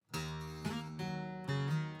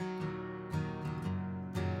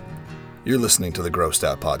You're listening to the Grossed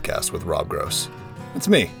Out Podcast with Rob Gross. It's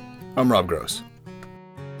me. I'm Rob Gross.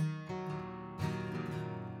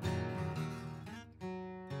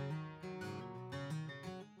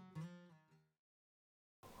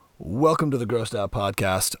 Welcome to the Grossed Out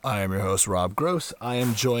Podcast. I am your host, Rob Gross. I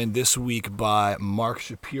am joined this week by Mark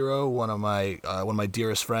Shapiro, one of my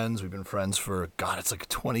dearest friends. We've been friends for, it's like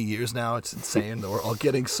 20 years now. It's insane that we're all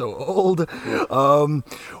getting so old. I'm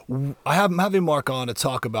having Mark on to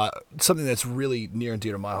talk about something that's really near and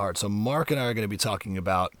dear to my heart. So Mark and I are going to be talking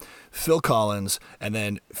about Phil Collins, and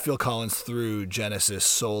then Phil Collins through Genesis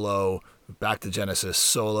solo, back to Genesis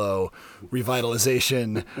solo,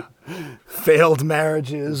 revitalization, failed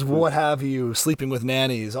marriages, what have you, sleeping with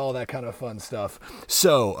nannies, all that kind of fun stuff.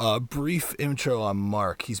 So, brief intro on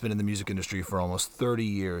Mark. He's been in the music industry for almost 30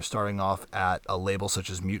 years, starting off at a label such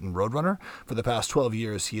as Mutant Roadrunner. For the past 12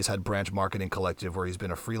 years, he has had Branch Marketing Collective, where he's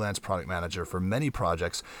been a freelance product manager for many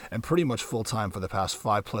projects, and pretty much full-time for the past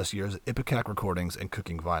 5+ years at Ipecac Recordings and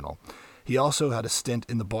Cooking Vinyl. He also had a stint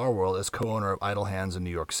in the bar world as co-owner of Idle Hands in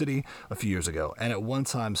New York City a few years ago, and at one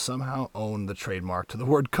time somehow owned the trademark to the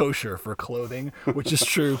word kosher for clothing, which is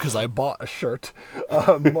true because I bought a shirt.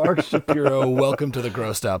 Mark Shapiro, welcome to the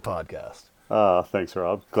Grossed Out Podcast. Thanks,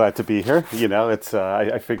 Rob. Glad to be here. You know, it's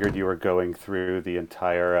I figured you were going through the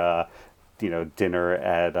entire dinner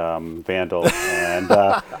at Vandal,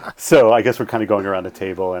 and so I guess we're kind of going around the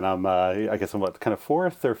table, and I'm kind of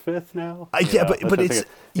fourth or fifth now. But it's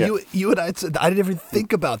you and I didn't even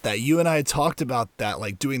think about that. You and I had talked about that,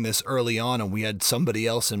 like doing this early on, and we had somebody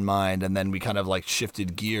else in mind, and then we kind of like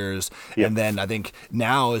shifted gears, and then I think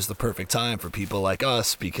now is the perfect time for people like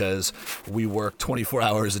us because we work 24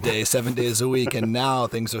 hours a day, 7 days a week, and now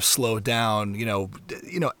things are slowed down.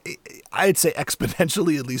 I'd say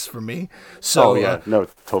exponentially, at least for me. So,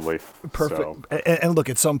 totally. Perfect. So. And look,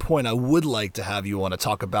 at some point, I would like to have you on to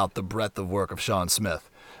talk about the breadth of work of Sean Smith.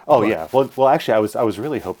 Yeah. Well, actually, I was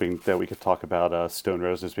really hoping that we could talk about Stone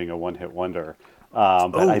Roses being a one-hit wonder.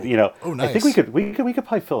 Nice. I think we could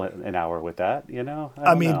probably fill an hour with that.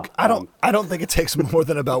 I don't think it takes more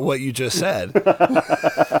than about what you just said.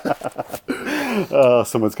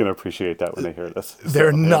 Someone's going to appreciate that when they hear this.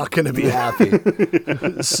 They're not going to be happy.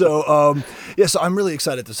 So I'm really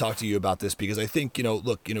excited to talk to you about this because I think,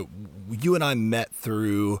 you and I met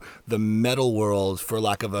through the metal world, for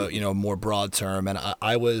lack of a, more broad term. And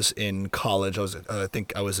I was in college. I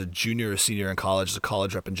think I was a junior or senior in college, as a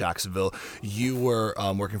college rep in Jacksonville. You were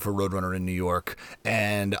working for Roadrunner in New York.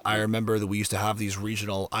 And I remember that we used to have these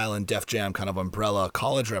regional Island Def Jam kind of umbrella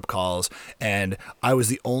college rep calls. And I was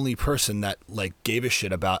the only person that gave a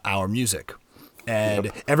shit about our music.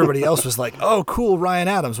 And everybody else was like, oh, cool, Ryan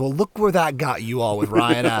Adams. Well, look where that got you all with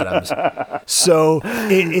Ryan Adams. So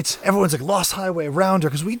it's everyone's like Lost Highway, Rounder,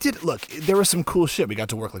 because there was some cool shit. We got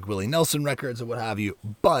to work like Willie Nelson records and what have you.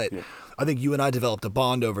 But I think you and I developed a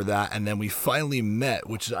bond over that. And then we finally met,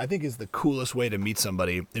 which I think is the coolest way to meet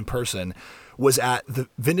somebody in person, was at the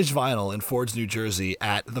Vintage Vinyl in Fords, New Jersey,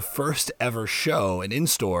 at the first ever show, an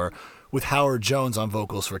in-store, with Howard Jones on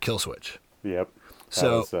vocals for Killswitch. Yep.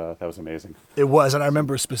 So that was amazing. It was, and I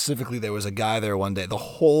remember specifically there was a guy there one day. The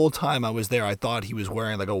whole time I was there, I thought he was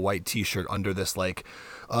wearing like a white T-shirt under this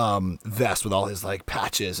vest with all his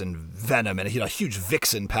patches and venom, and he had a huge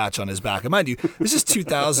Vixen patch on his back. And mind you, this is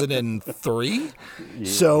 2003,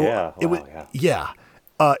 so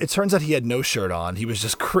it turns out he had no shirt on. He was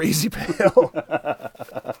just crazy pale.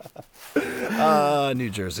 New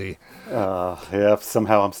Jersey.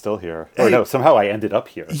 Somehow I'm still here. Somehow I ended up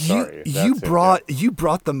here. Sorry. You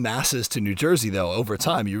brought the masses to New Jersey, though, over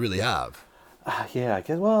time. You really have. I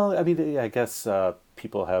guess. Well, I guess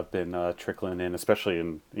people have been trickling in, especially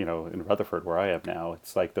in Rutherford, where I am now.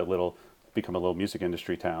 It's like become a little music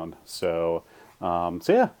industry town. So.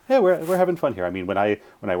 We're having fun here. I mean, when I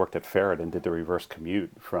worked at Ferret and did the reverse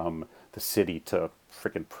commute from the city to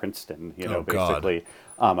freaking Princeton, basically,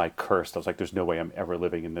 I cursed. I was like, "There's no way I'm ever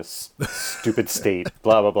living in this stupid state."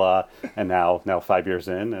 Blah blah blah. And now 5 years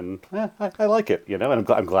in, and I like it, And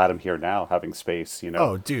I'm glad I'm here now, having space,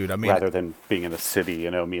 Oh, dude, I mean, rather than being in a city,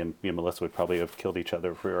 me and Melissa would probably have killed each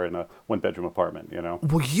other if we were in a 1-bedroom apartment,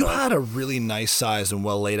 Well, you had a really nice sized and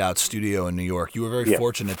well laid out studio in New York. You were very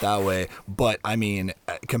fortunate that way, but I mean,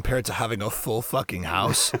 compared to having a full fucking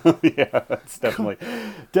house, it's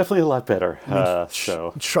definitely a lot better.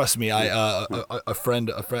 Trust me, a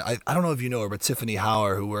friend, I don't know if you know her, but Tiffany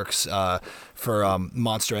Hauer, who works for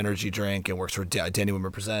Monster Energy Drink and works for Danny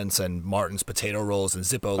Wimmer Presents and Martin's Potato Rolls and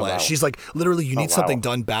Zippo. Wow. She's like, literally, you need something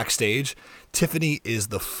done backstage. Tiffany is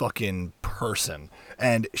the fucking person.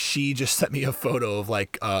 And she just sent me a photo of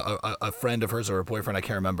like a friend of hers or a boyfriend, I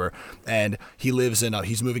can't remember. And he lives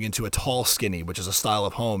he's moving into a tall skinny, which is a style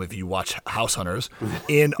of home if you watch House Hunters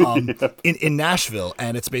in in Nashville.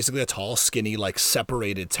 And it's basically a tall skinny, like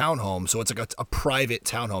separated townhome. So it's like a private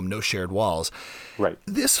townhome, no shared walls. Right.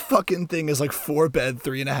 This fucking thing is like 4-bed,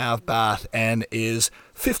 3.5 bath, and is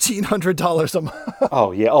 $1,500 a month.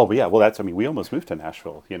 Oh yeah. Oh yeah. Well, we almost moved to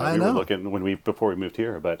Nashville. You know, I we know. were looking before we moved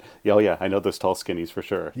here, but yeah, oh yeah, I know those tall skinnies for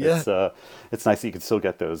sure. Yeah. It's nice that you can still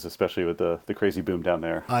get those, especially with the crazy boom down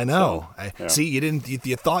there. I know. Yeah. See,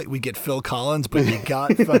 you thought we'd get Phil Collins, but you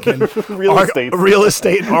got fucking Real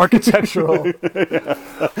estate and architectural.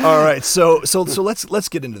 All right, so let's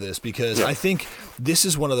get into this because I think this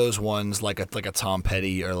is one of those ones like a Tom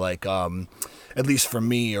Petty or like at least for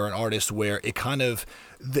me or an artist where it kind of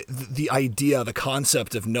the idea, the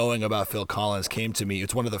concept of knowing about Phil Collins came to me.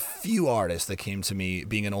 It's one of the few artists that came to me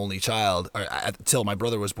being an only child till my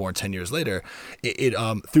brother was born 10 years later. It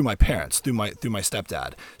through my parents, through my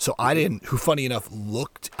stepdad. So who funny enough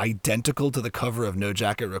looked identical to the cover of No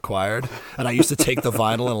Jacket Required. And I used to take the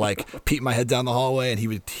vinyl and like peep my head down the hallway and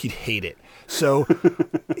he'd hate it. So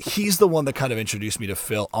he's the one that kind of introduced me to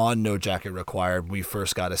Phil on No Jacket Required. We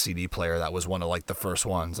first got a CD player. That was one of like the first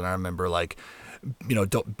ones. And I remember like, you know,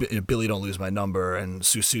 Billy Don't Lose My Number and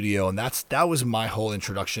Sussudio, and that was my whole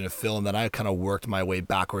introduction to Phil, and then I kind of worked my way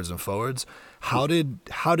backwards and forwards. How did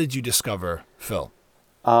you discover Phil?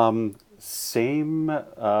 Same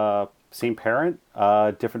parent,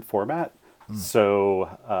 different format.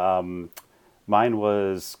 So mine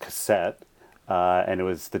was cassette, and it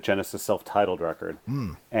was the Genesis self-titled record.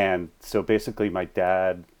 And so basically my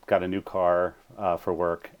dad got a new car for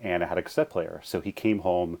work, and it had a cassette player. So he came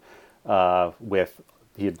home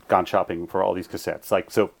he had gone shopping for all these cassettes. Like,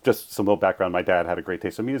 so just some little background. My dad had a great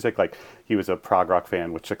taste in music. Like, he was a prog rock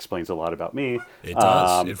fan, which explains a lot about me. It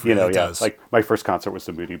does. It really does. Like my first concert was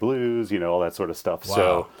the Moody Blues, all that sort of stuff.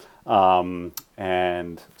 Wow. So,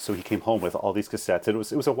 and so he came home with all these cassettes. It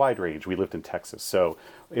was a wide range. We lived in Texas. So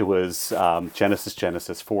it was,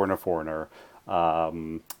 Genesis, Foreigner,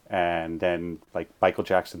 and then like Michael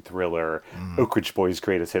Jackson Thriller, Oak Ridge Boys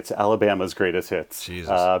Greatest Hits, Alabama's Greatest Hits,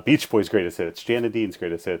 Beach Boys Greatest Hits, Janet Dean's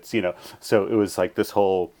Greatest Hits, So it was like this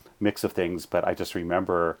whole mix of things, but I just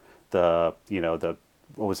remember what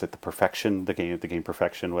was it, the Perfection, the game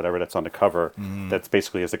Perfection, whatever that's on the cover, that's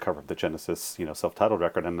basically is the cover of the Genesis, self-titled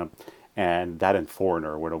record, and that and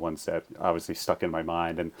Foreigner were the ones that obviously stuck in my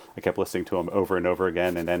mind, and I kept listening to them over and over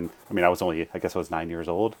again, and then, I was 9 years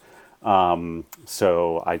old.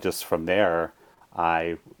 So I just, from there,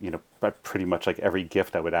 I pretty much like every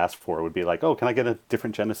gift I would ask for would be like, oh, can I get a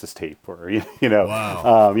different Genesis tape? Or,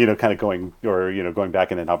 Wow. kind of going back.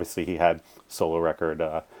 And then obviously he had solo record,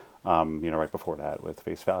 right before that with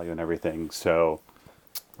Face Value and everything. So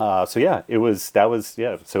yeah, so it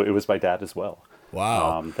was my dad as well.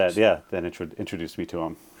 Wow. Then introduced me to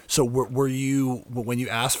him. So were you, when you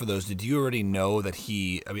asked for those, did you already know that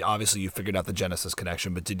obviously you figured out the Genesis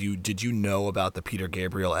connection, but did you know about the Peter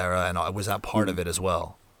Gabriel era, and was that part of it as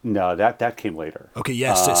well? No, that came later. Okay,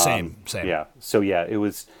 yes, same. Yeah. So yeah, it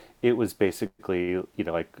was basically,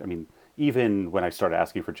 even when I started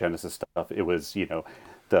asking for Genesis stuff, it was,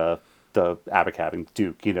 the Abacab and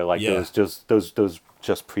Duke, those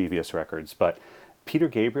just previous records, but Peter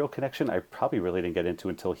Gabriel connection, I probably really didn't get into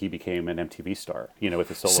until he became an MTV star, with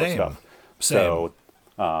the solo stuff. Same.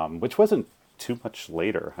 So, which wasn't too much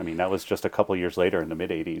later. I mean, that was just a couple years later in the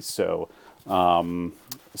mid '80s. So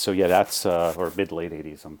yeah, that's or mid late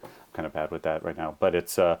 '80s. I'm kind of bad with that right now, but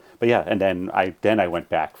yeah. And then I went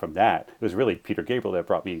back from that. It was really Peter Gabriel that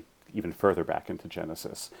brought me even further back into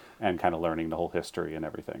Genesis and kind of learning the whole history and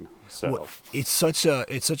everything. So well, it's such a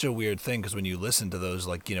weird thing, because when you listen to those,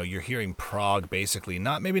 like, you're hearing prog basically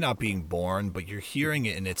maybe not being born, but you're hearing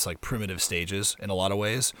it in its like primitive stages in a lot of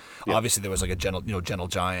ways. Yeah. Obviously there was like a Gentle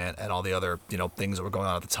Giant and all the other things that were going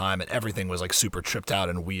on at the time, and everything was like super tripped out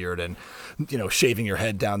and weird, and shaving your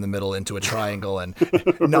head down the middle into a triangle, and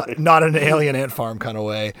not an Alien Ant Farm kind of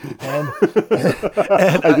way. And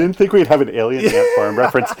I didn't think we'd have an Alien Ant Farm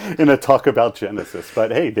reference in a talk about Genesis,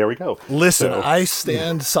 but hey, there we go. Listen, I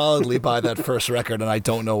stand solidly by that first record, and I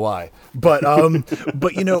don't know why. But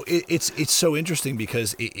it's so interesting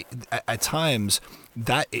because at times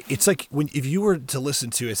it's like if you were to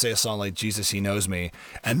listen to say a song like Jesus He Knows Me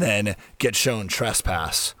and then get shown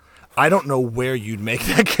Trespass, I don't know where you'd make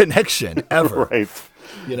that connection ever. Right.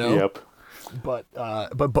 Yep. But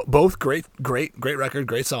both great record,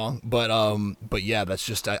 great song. But yeah, that's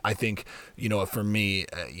just I think for me,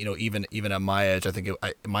 even at my age, I think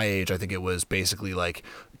it was basically like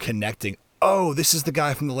connecting oh, this is the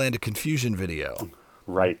guy from the Land of Confusion video.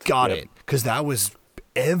 Right. Got Yep. it. Because that was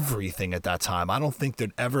everything at that time. I don't think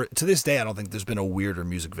there'd ever, to this day, I don't think there's been a weirder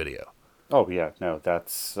music video. Oh yeah, no,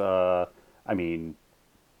 that's. There's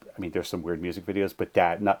some weird music videos, but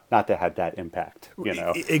that not that had that impact, you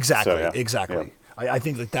know. Exactly, So, yeah. exactly. I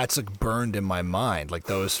think like that's like burned in my mind, like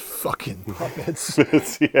those fucking puppets.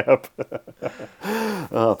 Yep.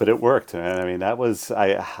 But it worked, man. I mean, that was.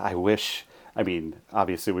 I wish. I mean,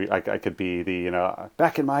 obviously, I could be the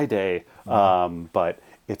back in my day, but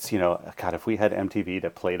it's God, if we had MTV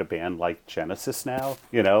that played a band like Genesis now,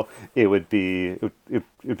 it would be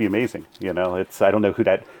amazing. It's I don't know who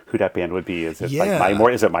that band would be. Is it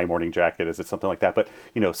is it My Morning Jacket? Is it something like that? But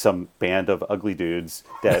some band of ugly dudes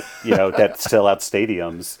that that sell out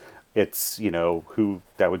stadiums. It's who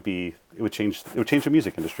that would be. It would change the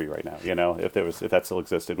music industry right now. If that still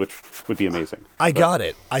existed, which would be amazing. Got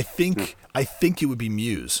it. I think it would be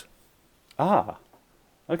Muse. Ah.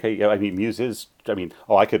 Okay, yeah, I mean, Muse is. I mean,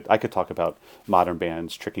 I could talk about modern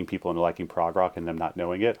bands tricking people into liking prog rock and them not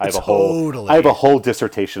knowing it. I have a whole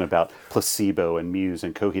dissertation about Placebo and Muse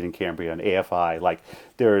and Coheed and Cambria and AFI. Like,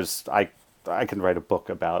 I can write a book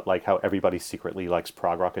about like how everybody secretly likes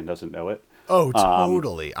prog rock and doesn't know it. Oh,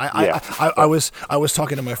 totally. I was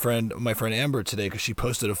talking to my friend Amber today because she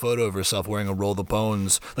posted a photo of herself wearing a Roll the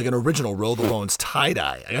Bones, like an original Roll the Bones tie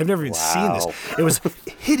dye. I've never even seen this. It was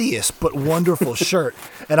hideous but wonderful shirt,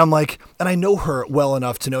 and I'm like, and I know her well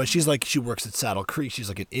enough to know. And she's like, she works at Saddle Creek. She's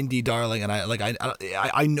like an indie darling, and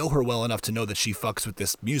I know her well enough to know that she fucks with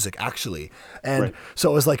this music actually. And right.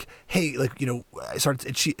 So I was like, hey, like I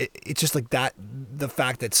started. It's just like that. The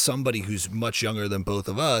fact that somebody who's much younger than both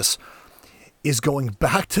of us is going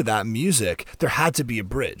back to that music, there had to be a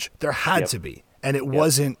bridge. There had to be. And it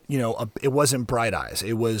wasn't, it wasn't Bright Eyes.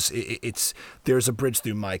 It was, there's a bridge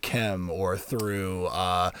through My Chem or through,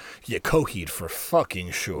 Coheed for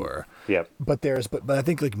fucking sure. Yep. But I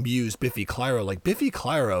think like Muse, Biffy Clyro, like Biffy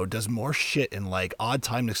Clyro does more shit in like odd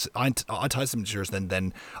time signatures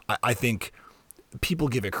than I think people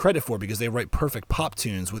give it credit for because they write perfect pop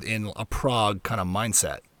tunes within a prog kind of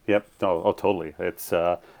mindset. Yep. Oh, totally. It's,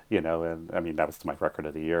 and I mean, that was my record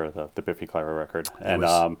of the year, the Biffy Clyro record. And it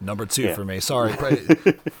was number 2 for me. Sorry.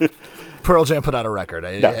 Pearl Jam put out a record.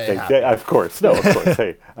 Of course.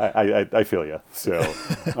 Hey, I feel you. So,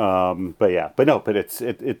 but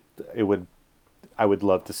I would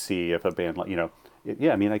love to see if a band like,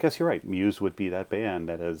 I mean, I guess you're right. Muse would be that band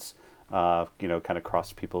that has, kind of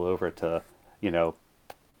crossed people over to,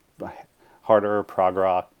 harder prog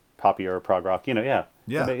rock, poppier prog rock, Yeah,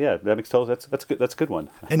 that makes total. That's good. That's a good one.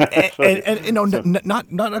 And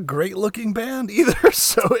not a great looking band either.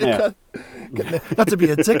 So not to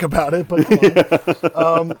be a dick about it,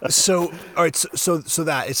 but so all right. So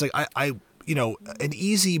that it's like I an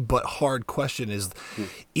easy but hard question is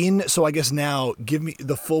so I guess now give me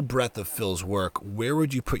the full breadth of Phil's work. Where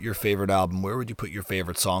would you put your favorite album? Where would you put your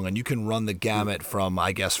favorite song? And you can run the gamut from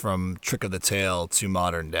Trick of the Tail to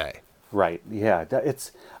modern day. Right. Yeah.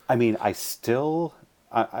 I mean, I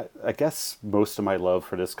guess most of my love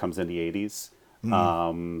for this comes in the 80s.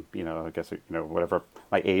 I guess, whatever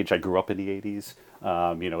my age, I grew up in the 80s.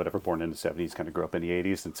 Whatever born in the 70s, kind of grew up in the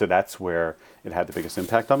 80s. And so that's where it had the biggest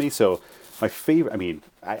impact on me. So my favorite, I mean,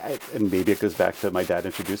 and maybe it goes back to my dad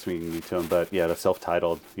introduced me to him, but yeah, the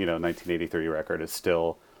self-titled, 1983 record is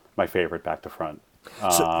still my favorite back to front.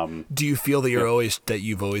 So do you feel that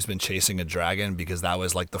you've always been chasing a dragon because that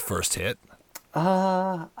was like the first hit?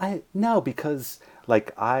 No, because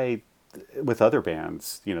like with other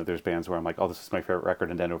bands, there's bands where I'm like, oh, this is my favorite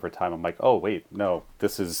record, and then over time I'm like, oh wait, no,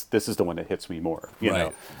 this is the one that hits me more, you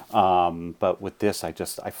know. But with this, I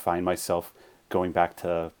find myself going back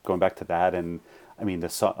to that, and I mean the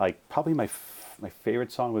song, like probably my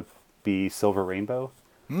favorite song would be Silver Rainbow.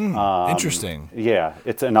 Interesting. Yeah,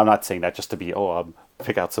 and I'm not saying that just to be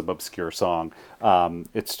pick out some obscure song.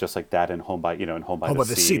 It's just like that and Home by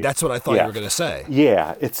the Sea. That's what I thought you were going to say.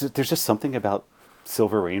 Yeah, there's just something about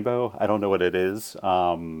Silver Rainbow. I don't know what it is.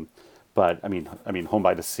 But I mean, Home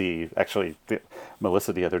by the Sea. Actually,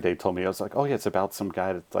 Melissa the other day told me, I was like, oh yeah, it's about some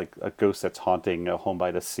guy that's like a ghost that's haunting a home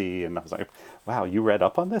by the sea, and I was like, wow, you read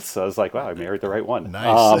up on this? So I was like, wow, I married the right one.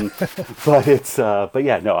 Nice.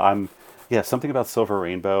 Something about Silver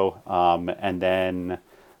Rainbow, and then,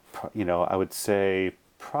 I would say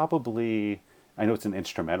probably, I know it's an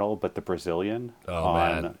instrumental, but the Brazilian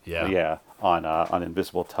on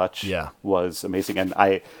Invisible Touch was amazing, and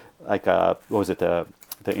I like what was it, the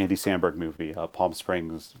Andy Samberg movie Palm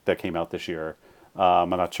Springs that came out this year.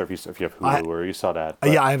 I'm not sure if you have Hulu or you saw that.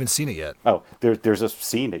 Yeah, I haven't seen it yet. Oh, there's a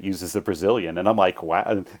scene that uses the Brazilian, and I'm like,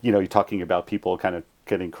 wow. You're talking about people kind of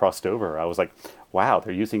getting crossed over. I was like, wow,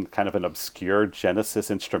 they're using kind of an obscure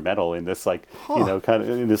Genesis instrumental in this, like, kind of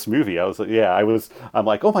in this movie. I was like, I'm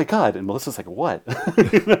like, oh my God. And Melissa's like, what?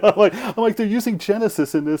 I'm like, they're using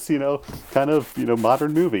Genesis in this, kind of,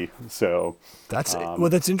 modern movie. So that's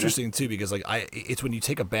interesting too, because like it's when you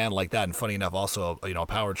take a band like that, and funny enough, also, a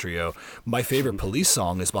power trio, my favorite Police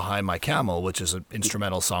song is Behind My Camel, which is an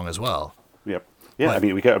instrumental song as well. Yep. Yeah. But,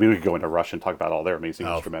 we could go into Rush and talk about all their amazing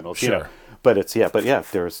instrumentals, sure. But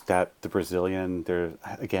there's that, the Brazilian, there,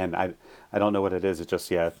 again, I don't know what it is. It's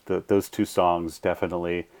just, those two songs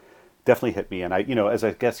definitely hit me. And as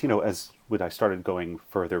I guess, as when I started going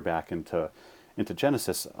further back into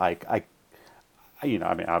Genesis, I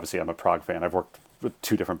obviously I'm a prog fan. I've worked with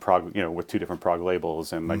two different prog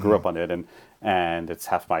labels, and I grew up on it, and it's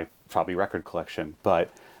half my probably record collection. But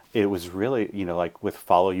it was really, like with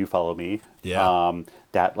Follow You, Follow Me,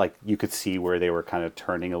 that like you could see where they were kind of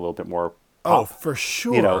turning a little bit more pop. Oh, for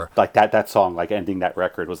sure. Like that song, like ending that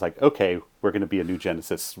record was like, okay, we're going to be a new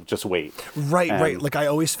Genesis. Just wait. Right. Like I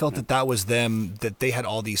always felt that was them, that they had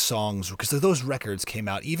all these songs, because those records came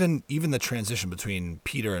out, even the transition between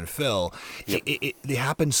Peter and Phil, they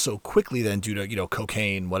happened so quickly then due to,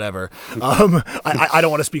 cocaine, whatever. I don't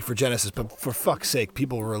want to speak for Genesis, but for fuck's sake,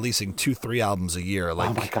 people were releasing 2-3 albums a year. Like,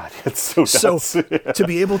 oh my God, it's so nuts. So to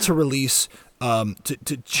be able to release,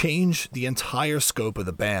 to change the entire scope of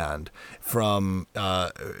the band from,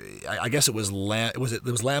 I guess it was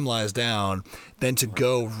Lamb Lies Down, then to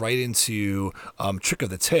go right into Trick of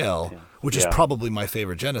the Tail, which is probably my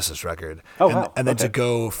favorite Genesis record. Oh, wow. And then to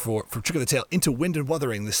go from Trick of the Tail into Wind and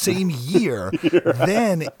Wuthering the same year,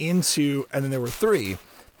 then and then there were 3.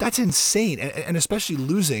 That's insane. And especially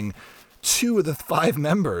losing 2 of the 5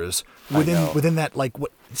 members within that, like,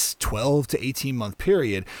 12 to 18 month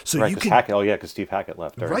period. So right, you can because Steve Hackett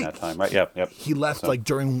left during that time, right? Yep. He left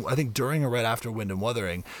during or right after Wind and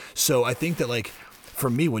Wuthering. So I think that, like, for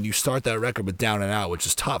me, when you start that record with Down and Out, which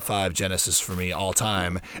is top 5 Genesis for me all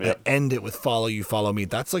time, and end it with Follow You, Follow Me,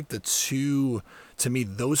 that's like the two, to me,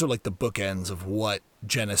 those are like the bookends of what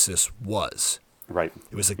Genesis was. Right.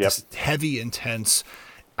 It was like this heavy, intense,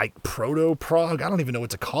 like proto-prog. I don't even know what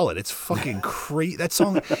to call it. It's fucking crazy. That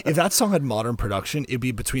song, if that song had modern production, it'd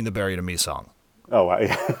be Between the Buried and Me song. Oh,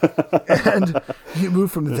 And you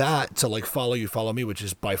move from that to like Follow You, Follow Me, which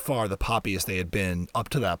is by far the poppiest they had been up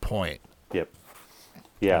to that point. Yep.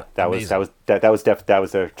 Yeah, that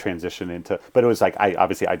was their transition into. But it was like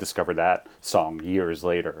I discovered that song years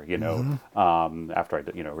later, after I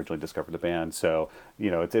originally discovered the band. So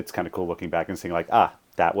it's kind of cool looking back and seeing like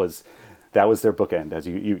that was their bookend, as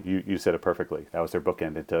you said it perfectly. That was their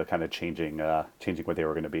bookend into kind of changing what they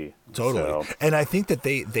were going to be. Totally. So. And I think that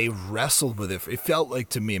they wrestled with it. It felt like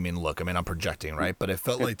to me, I'm projecting, right? But it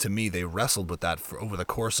felt like to me they wrestled with that for over the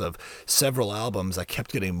course of several albums that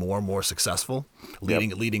kept getting more and more successful,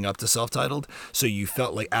 leading up to Self-Titled. So you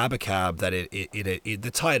felt like Abacab that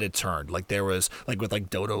the tide had turned. Like there was like with like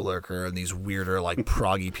Dodo Lurker and these weirder like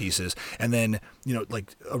proggy pieces, and then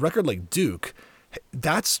like a record like Duke.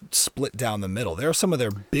 That's split down the middle. There are some of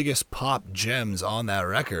their biggest pop gems on that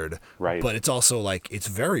record, right? But it's also like it's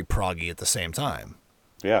very proggy at the same time.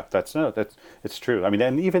 Yeah, it's true. I mean,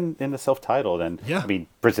 and even in the Self-Titled, and the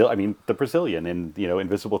Brazilian in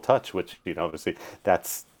Invisible Touch, which obviously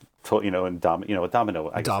that's and Domino.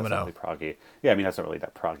 I guess that's not really proggy. Yeah, I mean that's not really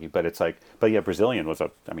that proggy, but it's like, Brazilian was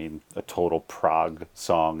a total prog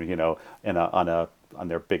song, on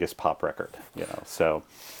their biggest pop record, so.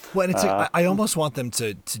 Well, and it's like, I almost want them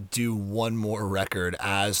to do one more record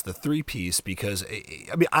as the 3-piece, because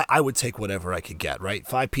I would take whatever I could get, right?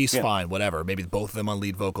 5-piece, fine, whatever. Maybe both of them on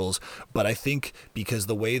lead vocals. But I think because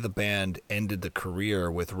the way the band ended the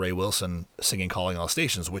career with Ray Wilson singing Calling All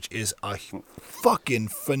Stations, which is a fucking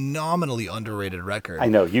phenomenally underrated record. I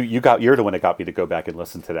know you're the one that got me to go back and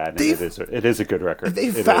listen to that. And it is a good record.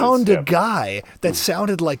 They found a guy that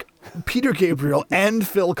sounded like Peter Gabriel and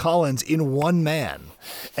Phil Collins in one man,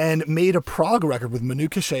 and made a prog record with Manu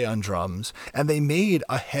Katché on drums, and they made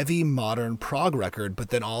a heavy modern prog record, but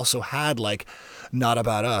then also had like Not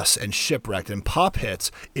About Us and Shipwrecked and pop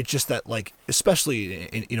hits. It's just that, like, especially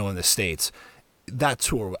in the States, that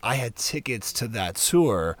tour, I had tickets to that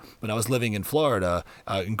tour when I was living in Florida.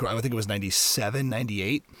 I think it was 97,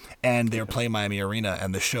 98, and they were playing Miami Arena,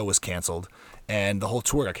 and the show was canceled. And the whole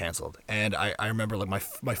tour got canceled. And I remember like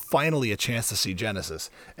my finally a chance to see Genesis,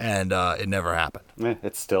 and it never happened.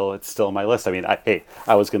 It's still on my list. I mean,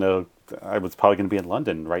 I was probably gonna be in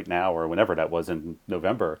London right now or whenever that was in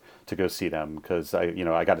November to go see them, because I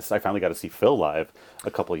finally got to see Phil live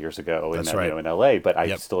a couple of years ago in LA, but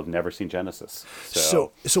I still have never seen Genesis.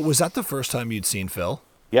 So was that the first time you'd seen Phil?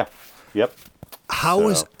 Yeah. Yep. How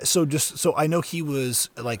was So so just so I know he was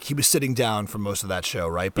like he was sitting down for most of that show,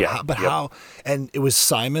 right? But yeah, yep. how and it was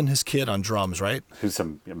Simon, his kid, on drums, right? Who's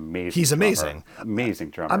some amazing He's drummer, amazing. amazing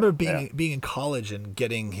I drummer. remember Yeah. being in college and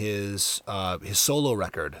getting his solo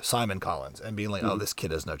record, Simon Collins, and being like, oh, this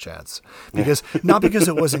kid has no chance because not because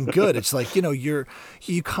it wasn't good. It's like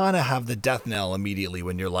you kind of have the death knell immediately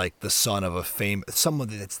when you're like the son of someone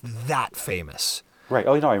that's that famous. Right.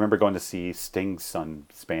 Oh, I remember going to see Sting's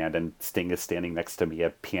son's band, and Sting is standing next to me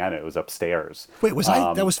at pianos upstairs. Wait, was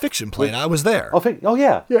I? That was Fiction playing. I was there. Oh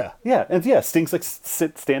yeah, Yeah. yeah, and yeah, Sting's like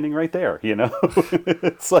standing right there.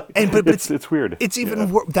 It's like, But it's weird. It's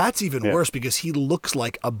even Yeah. that's even Yeah. worse because he looks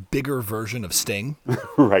like a bigger version of Sting.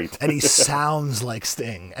 Right. And he sounds like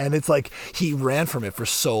Sting. And it's like he ran from it for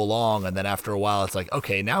so long. And then after a while, it's like,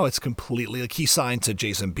 okay, now it's completely like he signed to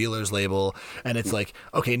Jason Bieler's label. And it's like,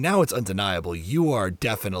 okay, now it's undeniable. You are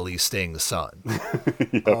definitely Sting's son.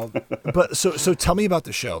 But so tell me about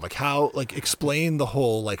the show. Like explain the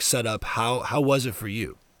whole like setup. How was it for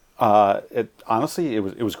you? Honestly,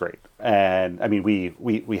 it was great, and I mean,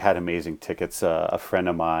 we had amazing tickets. A friend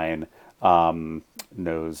of mine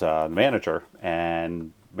knows the manager,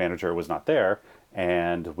 and manager was not there,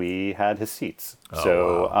 and we had his seats.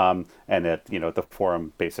 And at the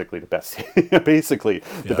Forum, basically the best, basically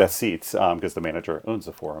the best seats, because the manager owns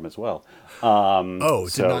the Forum as well. Did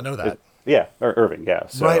not know that. Yeah, or Irving, yeah.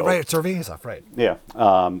 So, Right. It's Irving stuff, right? yeah.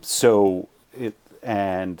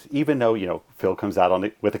 And even though Phil comes out on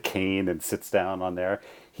it with a cane and sits down on there,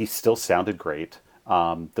 he still sounded great.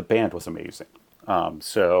 The band was amazing.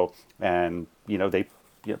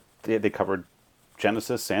 They covered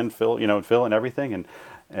Genesis and Phil, and everything, and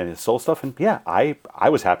his soul stuff, and yeah, I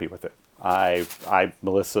was happy with it.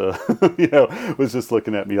 Melissa, was just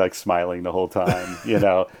looking at me like smiling the whole time,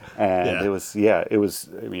 and it was.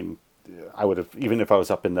 I mean, I would have, even if I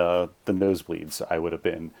was up in the nosebleeds, I would have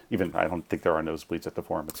been, even, I don't think there are nosebleeds at the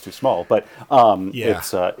Forum, it's too small, but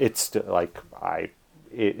it's like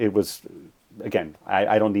it was, again,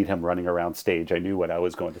 I don't need him running around stage. I knew what I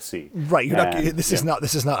was going to see. Right, this is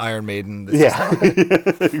not Iron Maiden.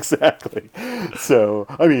 Exactly. So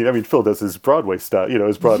I mean Phil does his Broadway stuff,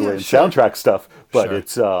 his Broadway and soundtrack stuff, but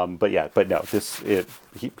but no,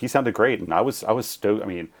 he sounded great, and I was stoked. I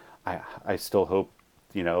mean, I still hope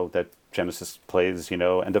that Genesis plays,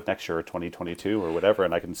 end of next year or 2022 or whatever,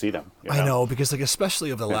 and I can see them. I know, because like especially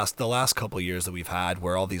of the last couple of years that we've had,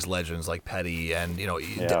 where all these legends like Petty and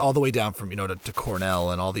all the way down from to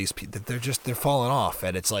Cornell and all these people, they're falling off,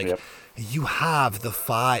 and it's like you have the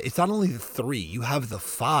five. It's not only the three, you have the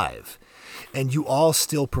five, and you all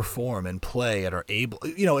still perform and play and are able,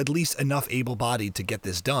 at least enough able-bodied to get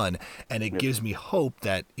this done, and it gives me hope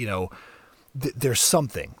that there's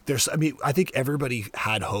something. I think everybody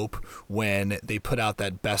had hope when they put out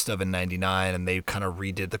that best of in '99, and they kind of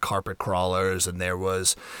redid the Carpet Crawlers, and there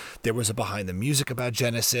was a behind the music about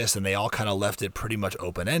Genesis, and they all kind of left it pretty much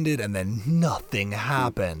open ended, and then nothing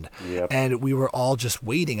happened, and we were all just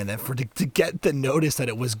waiting, and then to get the notice that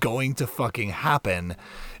it was going to fucking happen,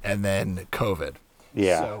 and then COVID.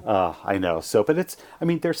 Yeah, I know. So, but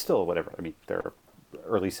they're still whatever. I mean, they're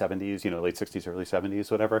early 70s, late 60s, early 70s,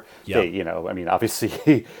 whatever. Yeah.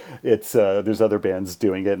 Obviously it's there's other bands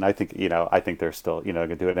doing it, and I think they're still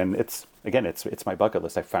gonna do it, and it's my bucket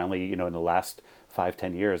list. I finally, in the last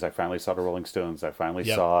 5-10 years, I finally saw the Rolling Stones. I finally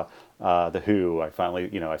saw the Who. I finally,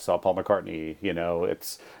 I saw Paul McCartney.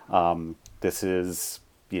 This is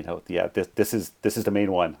this is the main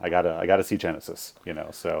one. I gotta see Genesis.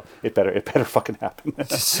 So it better fucking happen.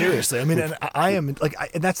 Seriously, I mean, and I am like,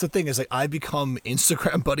 and that's the thing is like I become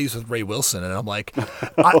Instagram buddies with Ray Wilson, and I'm like,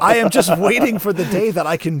 I am just waiting for the day that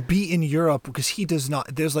I can be in Europe, because he does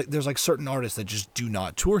not. There's like certain artists that just do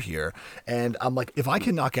not tour here, and I'm like, if I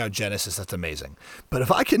can knock out Genesis, that's amazing. But if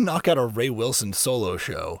I can knock out a Ray Wilson solo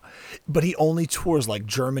show, but he only tours like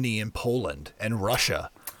Germany and Poland and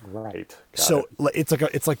Russia. Right. It's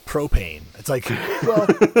like propane. It's like, well,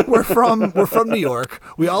 we're from New York.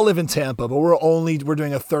 We all live in Tampa, but we're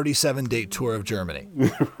doing a 37-date tour of Germany.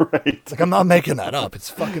 Right. It's like, I'm not making that up. It's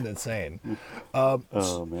fucking insane.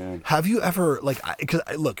 Oh man. Have you ever because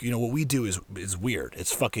look, what we do is weird.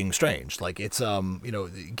 It's fucking strange. Like it's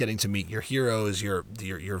getting to meet your heroes, your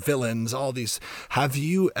villains, all these. Have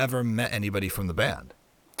you ever met anybody from the band?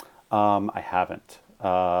 I haven't.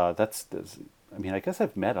 I guess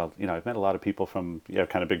I've met a lot of people from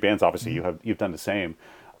kind of big bands. Obviously, you've done the same,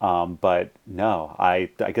 but no, I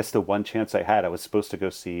guess the one chance I had, I was supposed to go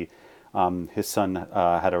see. His son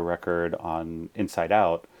had a record on Inside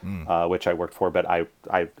Out, which I worked for, but I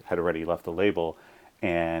had already left the label,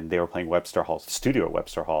 and they were playing Webster Hall, studio at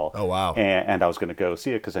Webster Hall. Oh, wow. And I was going to go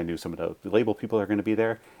see it because I knew some of the label people are going to be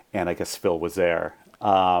there, and I guess Phil was there,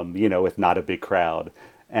 with not a big crowd.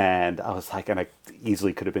 And I was like, and I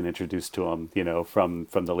easily could have been introduced to him, from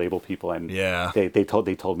the label people. And Yeah. they told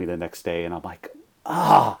me the next day, and I'm like,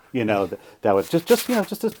 that was just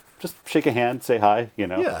to shake a hand, say hi,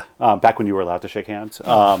 Yeah. back when you were allowed to shake hands,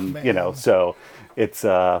 man. so it's,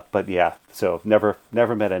 but yeah, so never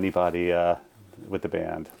met anybody, with the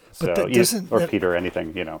band. But So, that doesn't- or that- Peter or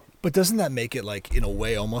anything, But doesn't that make it like in a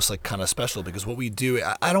way almost like kind of special? Because what we do,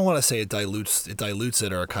 I don't want to say it dilutes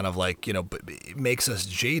it or kind of like, but it makes us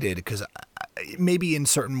jaded because maybe in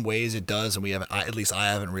certain ways it does, and at least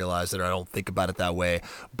I haven't realized it, or I don't think about it that way.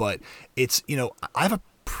 But it's I have a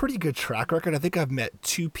pretty good track record. I think I've met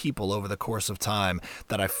 2 people over the course of time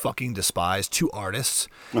that I fucking despise, 2 artists.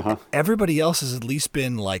 Everybody else has at least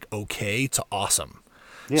been like okay to awesome.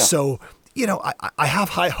 Yeah. So I have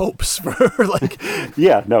high hopes for like.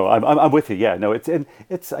 Yeah, no, I'm with you. Yeah, no,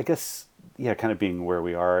 it's I guess, yeah, kind of being where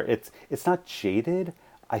we are. It's not jaded.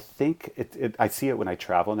 I think I see it when I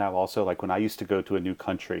travel now also. Like when I used to go to a new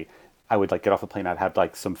country, I would like get off the plane, I'd have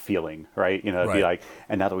like some feeling, right? It'd be Right. like,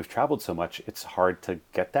 and now that we've traveled so much, it's hard to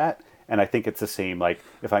get that. And I think it's the same, like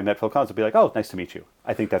if I met Phil Collins, I'd be like, oh, nice to meet you.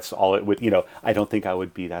 I think that's all it would, I don't think I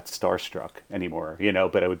would be that starstruck anymore,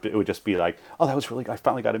 but it would just be like, oh, that was really, I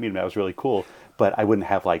finally got to meet him. That was really cool. But I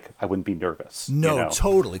wouldn't be nervous. No,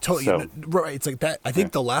 totally. So, Right. It's like that. I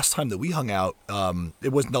think the last time that we hung out,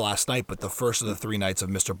 it wasn't the last night, but the first of the 3 nights of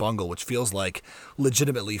Mr. Bungle, which feels like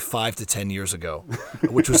legitimately 5 to 10 years ago,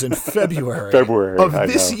 which was in February of I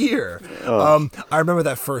this know. year. I remember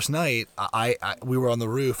that first night. We were on the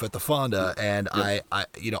roof at the Fonda, and I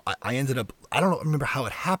ended up. I don't remember how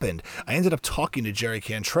it happened. I ended up talking to Jerry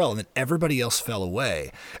Cantrell, and then everybody else fell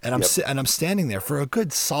away. And I'm standing there for a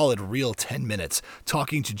good solid real 10 minutes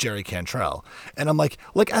talking to Jerry Cantrell. And I'm like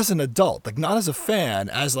as an adult, like not as a fan,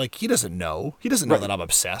 as like he doesn't know that I'm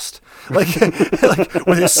obsessed. Like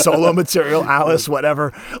with his solo material, Alice,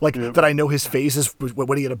 whatever. Like that I know his phases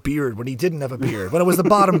when he had a beard, when he didn't have a beard, when it was the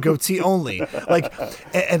bottom goatee only. Like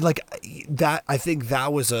and like that. I think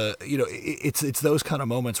that was it's those kind of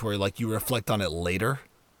moments where like you reflect on it later.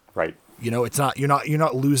 Right. It's not you're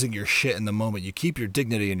not losing your shit in the moment. You keep your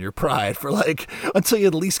dignity and your pride for like until you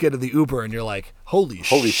at least get to the Uber and you're like, holy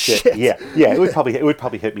shit. Yeah. It would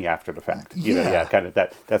probably hit me after the fact. Kind of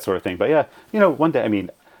that sort of thing. But yeah, one day, I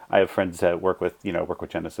mean, I have friends that work with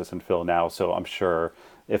Genesis and Phil now, so I'm sure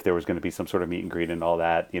if there was going to be some sort of meet and greet and all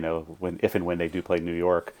that, if and when they do play New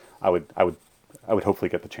York, I would hopefully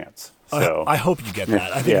get the chance. So I hope you get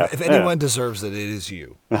that. I think if anyone deserves it, it is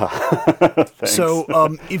you. So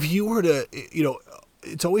if you were to,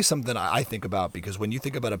 it's always something I think about because when you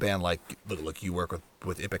think about a band like, look, you work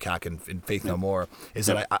with Ipecac and Faith No More, is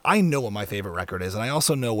that I know what my favorite record is, and I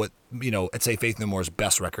also know what, I'd say Faith No More's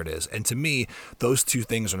best record is. And to me, those two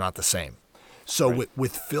things are not the same. So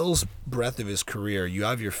with Phil's breadth of his career, you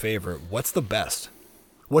have your favorite. What's the best?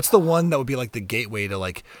 What's the one that would be like the gateway to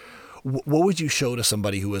like, what would you show to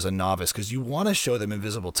somebody who is a novice? Because you want to show them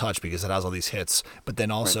Invisible Touch because it has all these hits, but then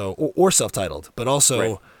also, or self-titled, but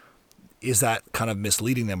also is that kind of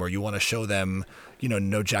misleading them, or you want to show them,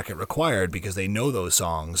 No Jacket Required because they know those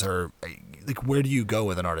songs, or like, where do you go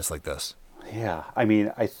with an artist like this? Yeah, I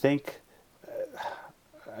mean, I think,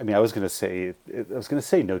 I was going to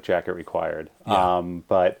say No Jacket Required,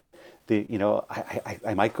 but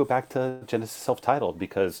I might go back to Genesis self-titled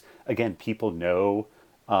because again, people know.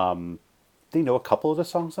 They know a couple of the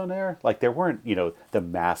songs on there. Like there weren't, the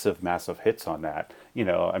massive hits on that.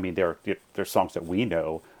 I mean, they're songs that we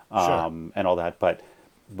know, and all that, but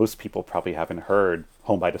most people probably haven't heard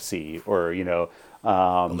Home by the Sea or, Illegal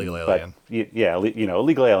Alien.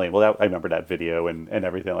 Illegal Alien. Well, I remember that video and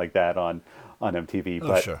everything like that on MTV.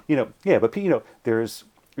 But, sure.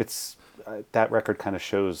 That record kind of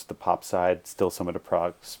shows the pop side, still some of the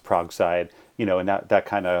prog side, and that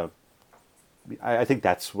kind of, I think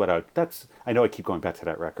that's I know I keep going back to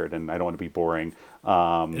that record and I don't want to be boring.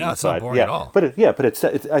 It's not boring at all. But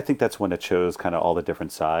I think that's when it shows kind of all the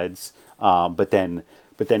different sides. But then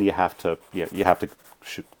you have to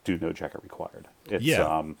do No Jacket Required.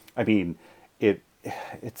 I mean,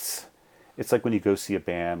 it's like when you go see a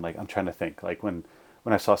band, like I'm trying to think, like when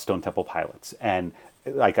I saw Stone Temple Pilots and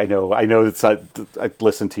like I know it's I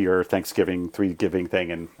listened to your Thanksgiving 3 Giving thing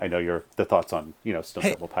and I know the thoughts on Stone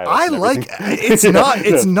Temple Pilots. I like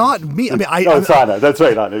it's not me. I mean it's Anna. That's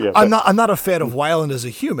right, Anna. Yeah, I'm not a fan of Weiland as a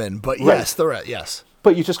human, but yes, yes.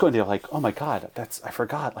 But you just go in there like, oh my God, I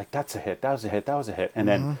forgot. Like that's a hit. That was a hit. That was a hit. And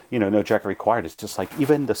then No Jacket Required is just like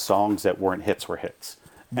even the songs that weren't hits were hits.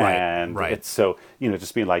 Right, And right. it's so,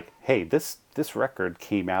 just being like, hey, this record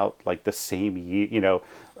came out like the same year,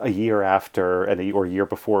 a year after or a year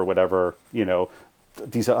before, whatever,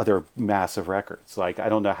 these other massive records. Like, I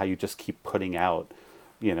don't know how you just keep putting out,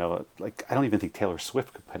 like, I don't even think Taylor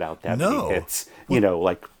Swift could put out that many No. hits,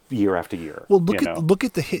 like year after year. Well, look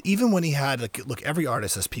at the hit. Even when he had look, every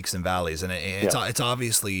artist has peaks and valleys, and Yeah. it's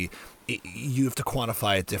obviously you have to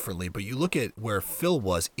quantify it differently. But you look at where Phil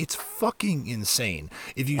was; it's fucking insane.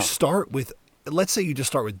 If you start with, let's say you just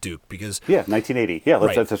start with Duke, because Yeah, 1980. Yeah,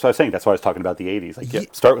 Right. that's what I was saying. That's why I was talking about the 80s. Like, yeah,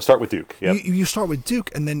 start with Duke. Yeah. you start with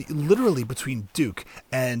Duke, and then literally between Duke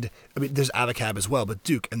and there's Avocab as well, but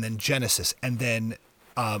Duke, and then Genesis, and then.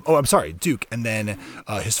 I'm sorry, Duke, and then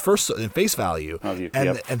his first Face Value,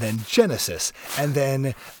 Yep. and then Genesis, and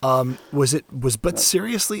then was But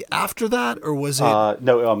Seriously after that, or was it?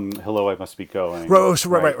 No, Hello, I Must Be Going. Right.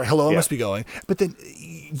 Hello, I Yeah. Must Be Going. But then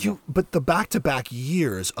but the back-to-back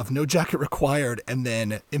years of No Jacket Required, and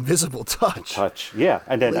then Invisible Touch. Yeah.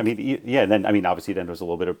 And then, and then, obviously then there was a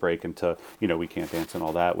little bit of break into, We Can't Dance and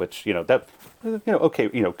all that, which, okay,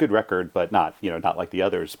 good record, but not, not like the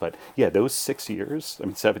others. But yeah, those 6 years,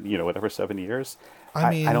 7 years.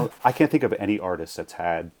 I can't think of any artist that's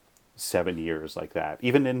had 7 years like that.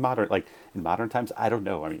 Even in modern times, I don't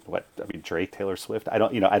know. Drake, Taylor Swift, I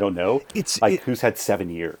don't know. Who's had 7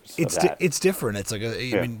 years of that. It's different. It's like,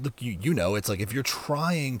 look, it's like if you're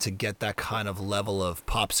trying to get that kind of level of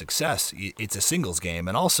pop success, it's a singles game.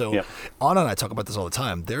 And also, Yeah. Anna and I talk about this all the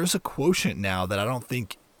time. There's a quotient now that I don't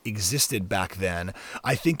think existed back then.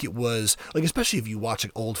 I think it was like, especially if you watch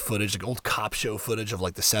like old footage, like old cop show footage of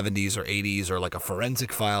like the 70s or 80s, or like a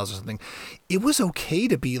Forensic Files or something, it was okay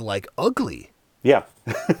to be like ugly. Yeah.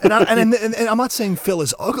 And I'm not saying Phil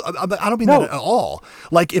is ugly. I don't mean No. that at all.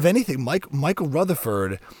 Like, if anything, Michael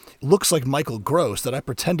Rutherford looks like Michael Gross, that I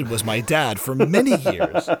pretended was my dad for many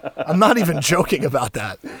years. I'm not even joking about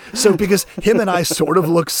that. So because him and I sort of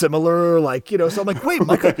look similar, so I'm like, wait,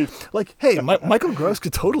 Michael, like, hey, Michael Gross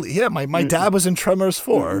could totally, my dad was in Tremors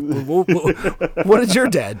 4. What did your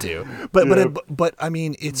dad do? But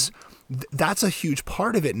it's. That's a huge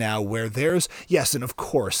part of it now, where there's, yes, and of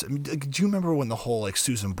course, do you remember when the whole like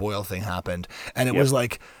Susan Boyle thing happened, and it was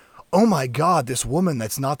like, oh my God, this woman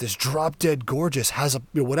that's not this drop dead gorgeous has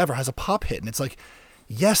a pop hit, and it's like,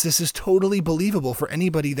 yes, this is totally believable for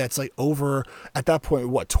anybody that's like over at that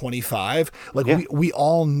point, 25, like Yeah. we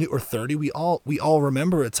all knew, or 30, we all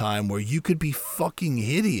remember a time where you could be fucking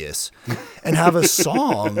hideous and have a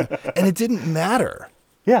song and it didn't matter.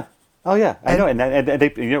 Yeah. Oh yeah, I know, and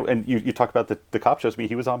they, and you talk about the cop shows.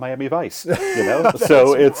 He was on Miami Vice,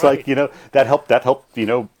 so it's right. like, that helped,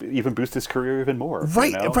 even boost his career even more.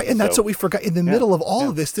 Right, right, and that's what we forgot. In the middle of all yeah.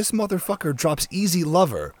 of this motherfucker drops Easy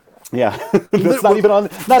Lover. Yeah, that's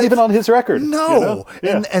not even on his record. No,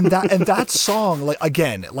 Yeah. and that song, like,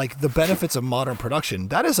 again, like the benefits of modern production,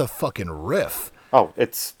 that is a fucking riff. Oh,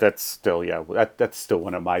 that's still that's still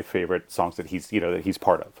one of my favorite songs that he's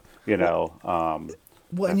part of.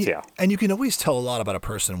 Well, and you can always tell a lot about a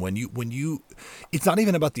person when you it's not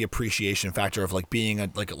even about the appreciation factor of like being a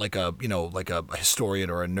historian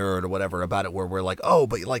or a nerd or whatever about it, where we're like, oh,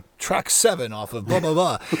 but like track 7 off of blah blah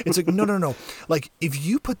blah. It's like no. Like, if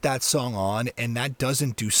you put that song on and that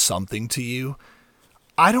doesn't do something to you,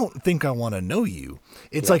 I don't think I want to know you.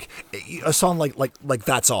 It's like a song like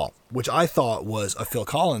That's All, which I thought was a Phil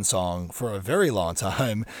Collins song for a very long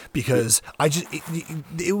time, because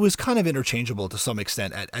it was kind of interchangeable to some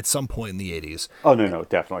extent at some point in the 80s. Oh no,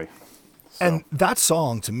 definitely. So. And that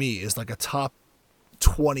song to me is like a top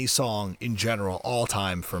 20 song in general all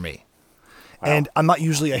time for me. Wow. And I'm not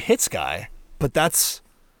usually a hits guy, but that's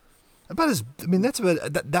about as,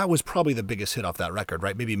 that was probably the biggest hit off that record,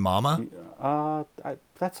 right? Maybe Mama?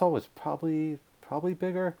 That's All was probably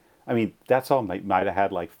bigger. That's All might have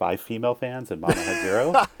had like 5 female fans, and Mama had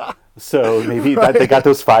 0. So maybe right. They got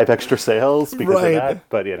those 5 extra sales because right. of that.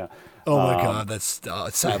 But oh my God, that's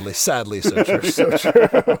sadly so true, so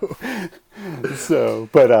true. So,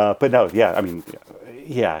 but no,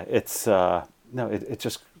 yeah, it's no,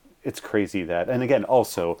 it's crazy that, and again,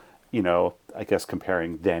 also, I guess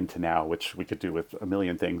comparing then to now, which we could do with a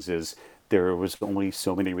million things, is there was only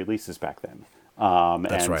so many releases back then.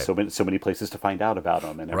 That's and right. so many places to find out about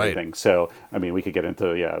them and everything. Right. So, we could get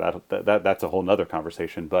into, that's a whole nother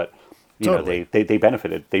conversation, but totally. they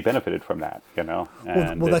benefited from that,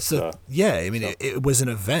 and well, that's it was an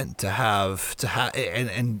event to have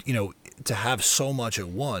and to have so much at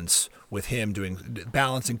once with him doing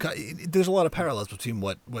balancing. There's a lot of parallels between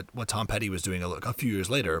what Tom Petty was doing a few years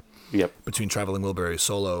later. Yep. Between Traveling Wilburys,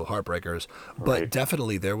 solo Heartbreakers, but Right.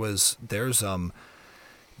 definitely there's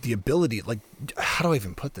the ability, like, how do I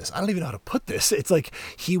even put this? I don't even know how to put this. It's like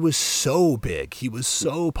he was so big, he was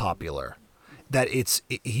so popular that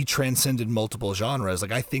he transcended multiple genres.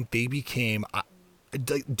 Like I think they became.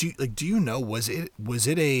 Do you know, was it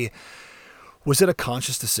a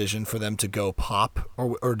conscious decision for them to go pop,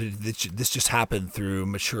 or did this just happen through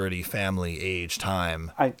maturity, family, age,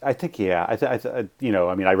 time? I think yeah.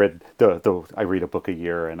 I mean, I read a book a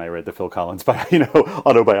year, and I read the Phil Collins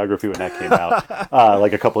autobiography when that came out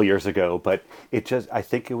like a couple of years ago. But I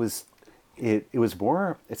think it was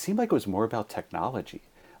more. It seemed like it was more about technology.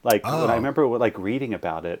 Like when I remember like reading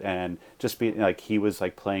about it and just being like he was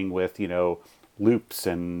like playing with loops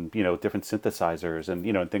and different synthesizers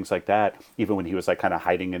and things like that, even when he was like kind of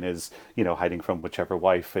hiding in his hiding from whichever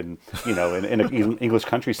wife and in an English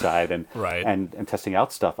countryside and right. and testing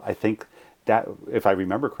out stuff. I think that if I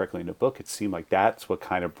remember correctly in the book, it seemed like that's what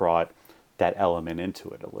kind of brought that element into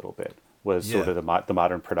it a little bit, was sort of the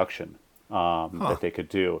modern production that they could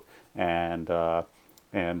do. And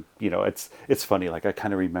it's funny, like I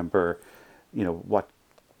kind of remember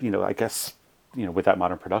I guess with that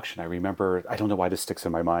modern production, I remember, I don't know why this sticks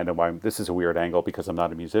in my mind and why this is a weird angle because I'm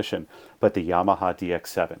not a musician, but the Yamaha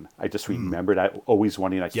DX7. I just remember that always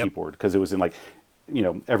wanting that keyboard because it was in like,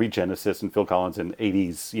 every Genesis and Phil Collins and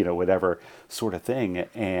 80s, whatever sort of thing.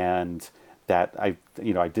 And that I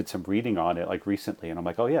did some reading on it like recently, and I'm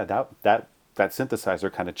like, oh yeah, that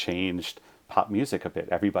synthesizer kind of changed pop music a bit.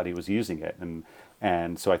 Everybody was using it.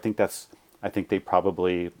 And so I think they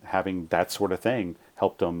probably, having that sort of thing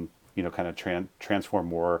helped them kind of transform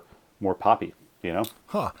more poppy,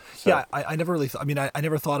 Huh. So. Yeah, I never really I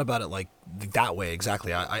never thought about it like that way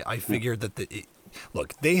exactly. I figured that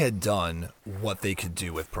look, they had done what they could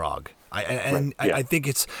do with prog. I think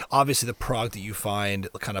it's obviously the prog that you find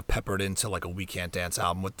kind of peppered into like a We Can't Dance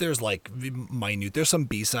album. There's like there's some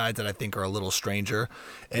B-sides that I think are a little stranger,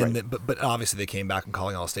 and but obviously they came back and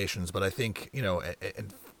Calling All Stations. But I think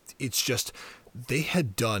it's just they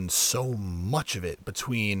had done so much of it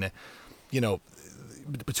between the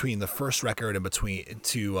first record and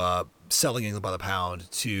to Selling England by the Pound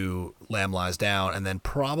to Lamb Lies Down, and then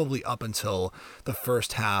probably up until the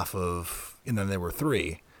first half of, and then there were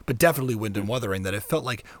three, but definitely Wind and Wuthering, that it felt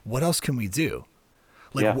like, what else can we do?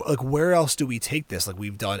 Like where else do we take this? Like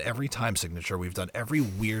we've done every time signature, we've done every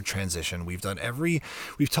weird transition, we've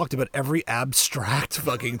talked about every abstract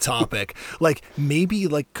fucking topic. Like maybe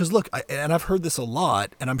because look, and I've heard this a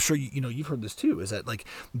lot, and I'm sure you've heard this too, is that like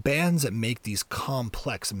bands that make these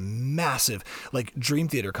complex, massive, like Dream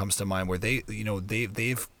Theater comes to mind, where they've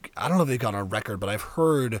I don't know if they've got on record, but I've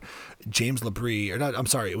heard James Labrie,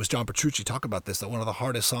 it was John Petrucci talk about this, that one of the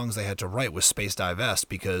hardest songs they had to write was Space Divest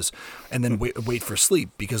and then Wait for Sleep,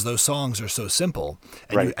 because those songs are so simple,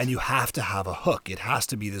 and you have to have a hook. It has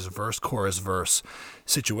to be this verse, chorus, verse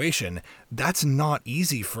situation. That's not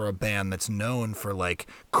easy for a band that's known for like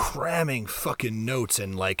cramming fucking notes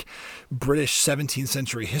and like British 17th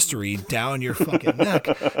century history down your fucking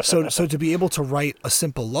neck. So to be able to write a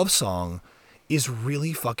simple love song is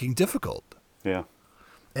really fucking difficult. Yeah.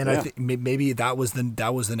 And I think maybe that was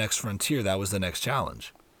the next frontier. That was the next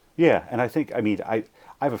challenge. Yeah, and I think, I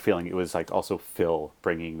have a feeling it was like also Phil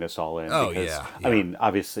bringing this all in. Oh, because, yeah. I mean,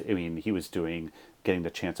 obviously, he was getting the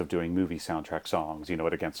chance of doing movie soundtrack songs,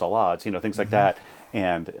 at Against All Odds, things like that.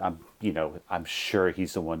 And, I'm sure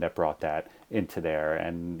he's the one that brought that into there.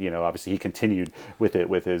 And, obviously he continued with it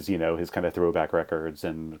with his, his kind of throwback records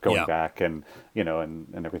and going back and,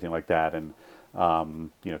 and everything like that. And,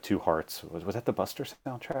 Two Hearts, was that the Buster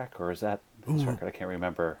soundtrack, or is that this record? I can't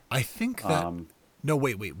remember. I think that, no,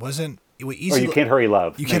 wait, wasn't Easy? You Can't Hurry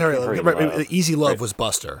Love. You Can't Hurry Love. Right. Easy Love was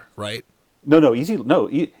Buster, right? Easy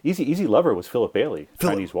Lover was Philip Bailey,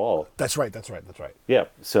 Chinese Wall. That's right. Yeah.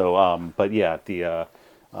 So, but yeah,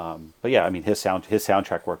 I mean, his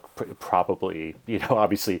soundtrack work probably,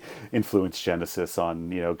 obviously influenced Genesis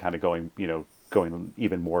on, kind of going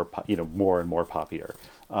even more, more and more poppier.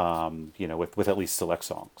 With at least select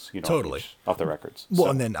songs, totally off the records.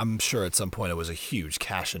 Well, and then I'm sure at some point it was a huge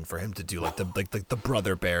cash-in for him to do like the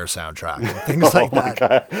Brother Bear soundtrack and things like that.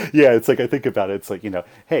 God. Yeah, it's like I think about it. It's like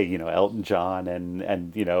hey, Elton John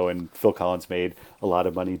and Phil Collins made a lot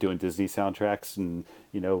of money doing Disney soundtracks, and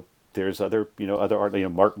there's other art.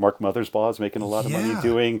 Mark Mothersbaugh is making a lot of money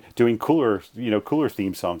doing cooler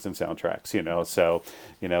theme songs and soundtracks. So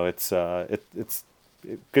it's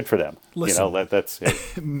good for them. Listen,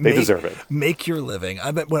 they deserve it. Make your living. I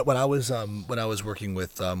bet when I was working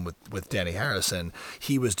with Danny Harrison,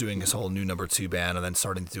 he was doing his whole new number 2 band and then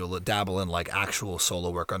starting to dabble in like actual solo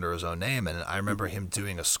work under his own name. And I remember him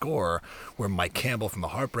doing a score where Mike Campbell from the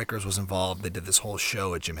Heartbreakers was involved. They did this whole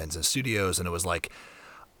show at Jim Henson Studios, and it was like,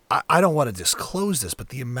 I don't want to disclose this, but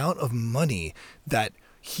the amount of money that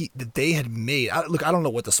they had made. Look, I don't know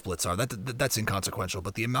what the splits are. That's inconsequential.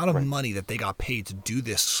 But the amount of money that they got paid to do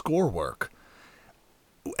this score work,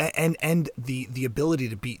 and the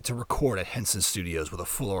ability to record at Henson Studios with a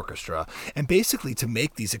full orchestra, and basically to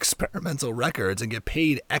make these experimental records and get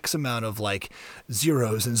paid X amount of like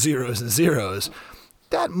zeros and zeros and zeros,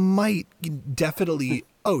 that might definitely,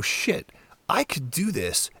 oh shit, I could do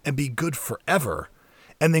this and be good forever.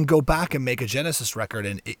 And then go back and make a Genesis record,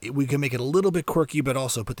 and we can make it a little bit quirky, but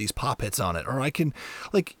also put these pop hits on it. Or I can,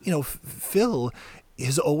 like, Phil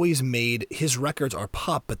has always made his records are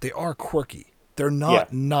pop, but they are quirky. They're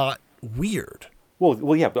not weird.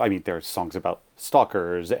 Well, yeah. But I mean, there are songs about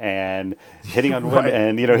stalkers and hitting on women,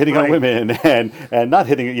 and hitting on women, and not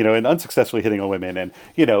hitting, and unsuccessfully hitting on women, and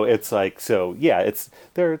it's like, so yeah, it's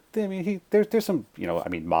there. I mean, there's some, I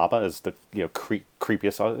mean, Mama is the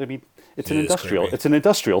creepiest song. I mean. It's an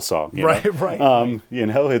industrial song, right.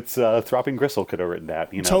 It's Throbbing Gristle could have written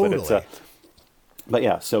that, Totally. But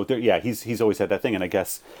yeah, so there, he's always had that thing, and I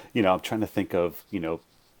guess I'm trying to think of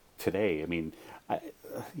today. I mean,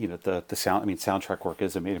 the sound. I mean, soundtrack work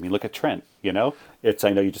is amazing. I mean, look at Trent. It's, I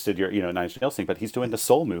know you just did your Nine Inch Nails thing, but he's doing the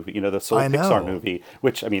Soul movie. The Soul Pixar movie,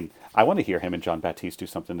 which, I mean, I want to hear him and John Baptiste do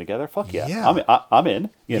something together. Fuck yeah, I'm in.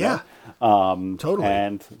 Totally.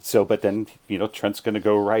 And so, but then Trent's going to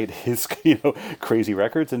go write his crazy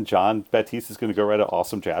records, and John Baptiste is going to go write an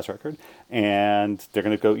awesome jazz record, and they're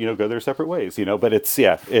going to go their separate ways. But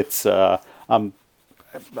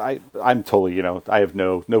I'm totally, I have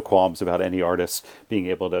no qualms about any artist being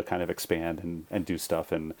able to kind of expand and do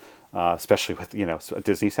stuff, and especially with a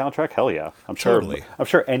Disney soundtrack. Hell yeah, I'm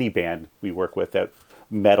sure any band we work with, that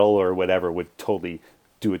metal or whatever, would totally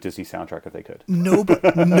do a Disney soundtrack if they could.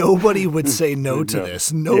 Nobody would say no to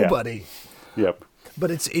this. Nobody. Yeah. Yep.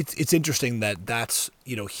 But it's interesting that's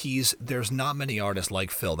there's not many artists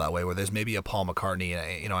like Phil that way, where there's maybe a Paul McCartney,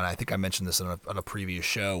 and I think I mentioned this on a previous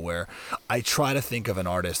show, where I try to think of an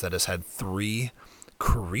artist that has had 3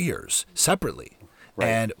 careers separately. Right.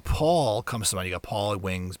 And Paul comes to mind. You got Paul,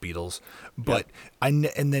 Wings, Beatles, but and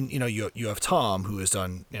then you have Tom, who has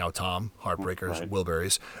done Tom, Heartbreakers,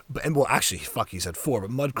 Wilburys, he's had 4, but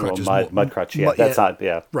Mudcrutch is Mudcrutch. That's not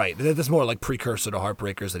right. That's more like precursor to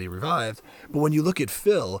Heartbreakers that he revived. But when you look at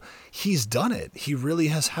Phil, he's done it. He really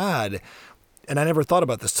has had. And I never thought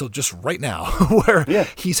about this till just right now, where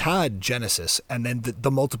he's had Genesis, and then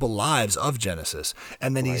the multiple lives of Genesis,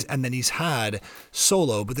 and then he's had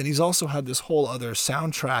solo, but then he's also had this whole other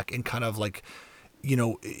soundtrack, and kind of like,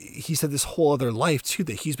 he's had this whole other life too,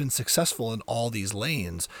 that he's been successful in all these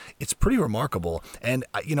lanes. It's pretty remarkable, and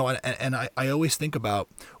I always think about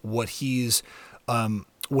what he's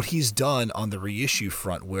done on the reissue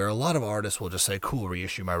front, where a lot of artists will just say, cool,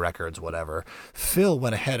 reissue my records, whatever. Phil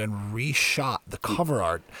went ahead and reshot the cover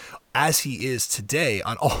art as he is today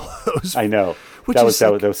on all those. I know. That was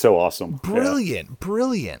so awesome.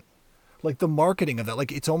 Brilliant. Like the marketing of that,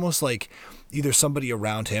 like it's almost like either somebody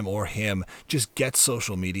around him or him just gets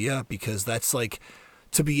social media, because that's like,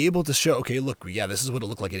 to be able to show, okay, look, this is what it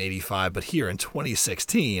looked like in 85, but here in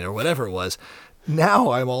 2016 or whatever it was, now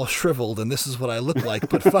I'm all shriveled and this is what I look like,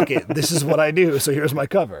 but fuck it, this is what I do, so here's my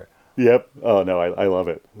cover. Yep. Oh no, I love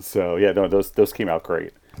it. So yeah, no, those came out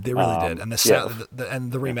great. They really did, and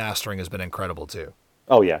the remastering has been incredible too.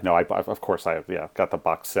 Oh yeah, no, I of course I got the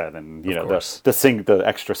box set, and the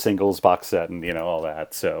extra singles box set, and all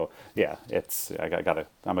that. So yeah,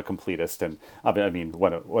 I'm a completist, and I mean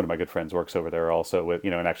one of my good friends works over there also with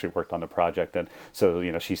and actually worked on the project, and so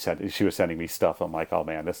she was sending me stuff. I'm like, oh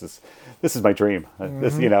man, this is my dream.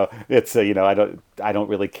 This it's I don't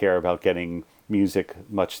really care about getting music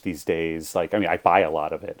much these days. Like, I mean, I buy a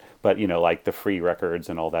lot of it, but like the free records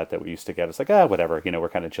and all that we used to get, it's like, whatever, we're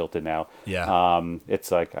kind of jilted now. Yeah.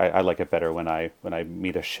 It's like, I like it better when I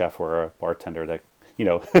meet a chef or a bartender that,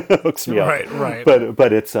 hooks me up. Right.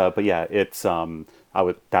 But yeah, it's,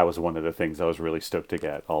 that was one of the things I was really stoked to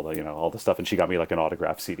get, all the stuff. And she got me like an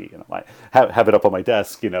autographed CD, and I have it up on my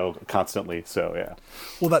desk, constantly. So yeah.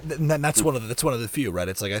 Well, that's one of the few, right?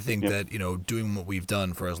 It's like, I think that, doing what we've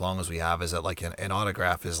done for as long as we have, is that like an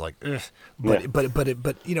autograph is like, ugh. But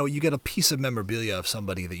you get a piece of memorabilia of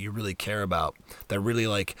somebody that you really care about, that really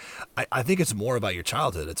like, I think it's more about your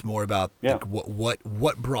childhood. It's more about like,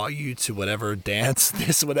 what brought you to whatever dance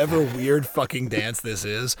whatever weird fucking dance this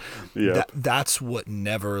is. Yeah. That's what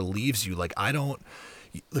never leaves you. Like, I don't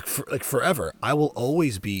like forever. I will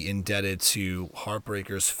always be indebted to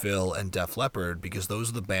Heartbreakers, Phil, and Def Leppard, because those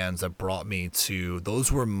are the bands that brought me to.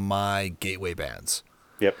 Those were my gateway bands.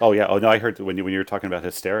 Yep. Oh yeah. Oh no, I heard when you were talking about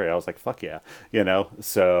Hysteria, I was like, fuck yeah, you know.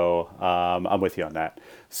 So I'm with you on that.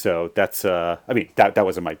 So that's I mean that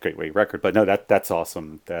wasn't my Gateway record, but no, that's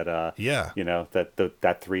awesome. That Yeah. you know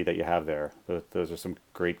that three that you have there, those are some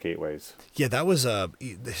great gateways. Yeah, that was the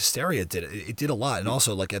Hysteria did it. It did a lot, and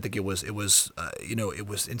also like I think it was you know, it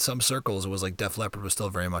was in some circles it was like Def Leppard was still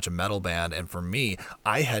very much a metal band, and for me,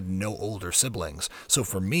 I had no older siblings, so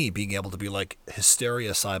for me being able to be like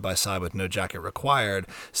Hysteria side by side with No Jacket Required,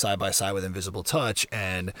 side by side with Invisible Touch,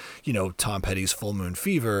 and you know Tom Petty's Full Moon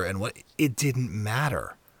Fever, and what it didn't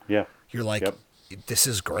matter. Yeah. You're like. Yep. This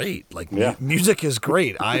is great. Like Yeah. music is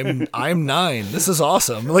great. I'm 9. This is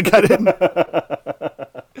awesome. Like I didn't.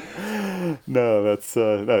 No, that's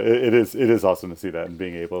no. It is awesome to see that and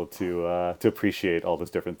being able to appreciate all those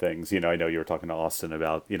different things. You know, I know you were talking to Austin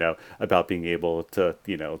about about being able to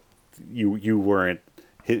you weren't.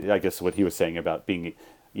 I guess what he was saying about being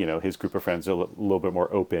his group of friends are a little bit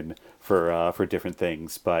more open for different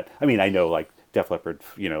things. But I mean, I know like Def Leppard,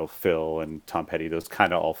 Phil and Tom Petty, those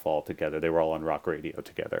kind of all fall together. They were all on rock radio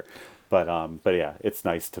together. But yeah, it's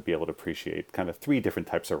nice to be able to appreciate kind of three different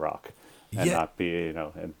types of rock and Yeah. not be,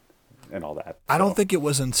 and all that. I don't So, think it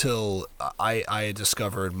was until I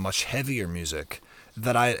discovered much heavier music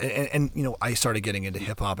that and I started getting into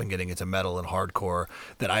hip hop and getting into metal and hardcore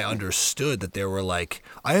that I understood that there were like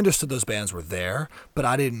I understood those bands were there, but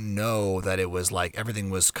I didn't know that it was like everything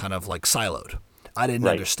was kind of like siloed. I didn't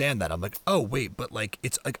right. understand that. I'm like, oh wait, but like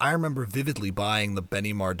it's like I remember vividly buying the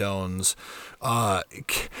Benny Mardone's,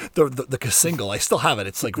 the single. I still have it.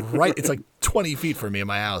 It's like it's like 20 feet from me in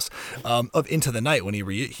my house. Of Into the Night when he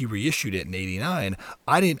reissued it in '89.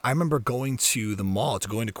 I remember going to the mall,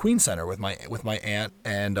 going to Queen Center with my aunt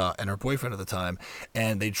and her boyfriend at the time,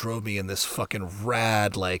 and they drove me in this fucking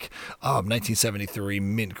rad 1973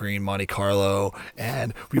 mint green Monte Carlo,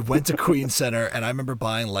 and we went to Queen Center, and I remember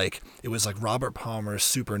buying like it was like Robert Palmer's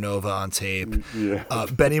Supernova on tape, Yeah.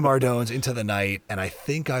 Benny Mardone's Into the Night, and I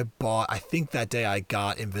think that day I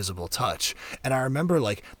got Invisible Touch, and I remember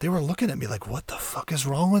like they were looking at me like, what the fuck is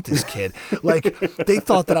wrong with this kid? Like they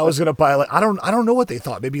thought that I was gonna buy like I don't know what they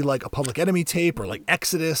thought, maybe like a Public Enemy tape or like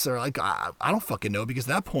Exodus or like I don't fucking know, because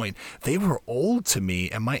at that point they were old to me,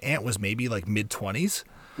 and my aunt was maybe like mid-20s.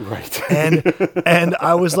 Right. And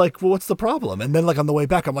I was like, well, what's the problem? And then like on the way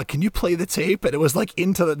back, I'm like, can you play the tape? And it was like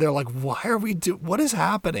they're like, why are we what is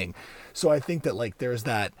happening? So I think that like there's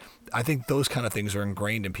that, I think those kind of things are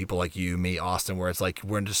ingrained in people like you, me, Austin, where it's like,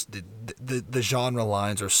 we're just, the genre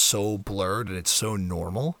lines are so blurred and it's so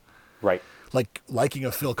normal. Right. Like liking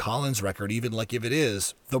a Phil Collins record, even like if it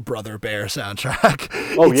is the Brother Bear soundtrack.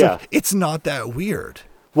 Oh, it's yeah. like, it's not that weird.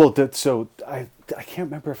 Well, so I can't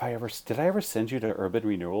remember if did I ever send you the Urban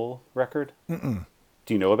Renewal record? Mm-mm.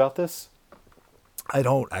 Do you know about this? I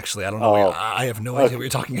don't actually. I don't know. Oh. I have no idea what you're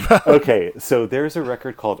talking about. Okay, so there's a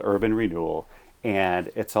record called Urban Renewal, and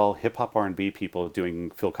it's all hip hop R&B people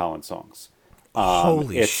doing Phil Collins songs.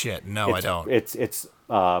 Holy shit! No, I don't. It's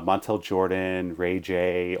Montel Jordan, Ray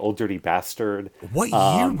J, Old Dirty Bastard. What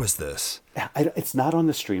year was this? It's not on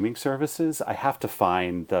the streaming services. I have to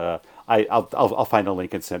find the. I'll find a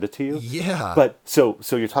link and send it to you. Yeah. But so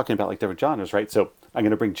you're talking about like different genres, right? So I'm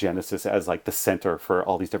going to bring Genesis as like the center for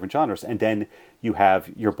all these different genres, and then you have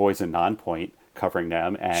your boys in Nonpoint covering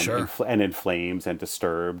them, and Sure. and In Flames and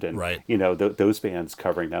Disturbed, and Right. those bands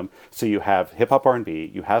covering them. So you have hip hop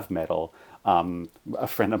R&B, you have metal. A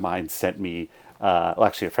friend of mine sent me,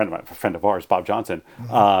 actually a friend of ours, Bob Johnson,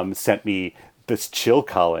 sent me this Chill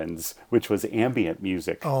Collins, which was ambient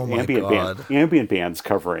music. Oh my ambient God. Ambient bands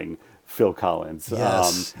covering Phil Collins.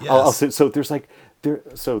 Yes, So there's like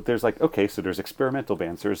okay, so there's experimental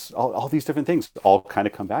bands. There's all these different things all kind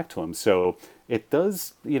of come back to him. So it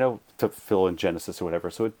does, to Phil and Genesis or whatever.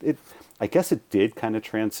 So it I guess it did kind of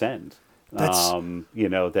transcend. That's-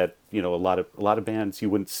 That a lot of bands you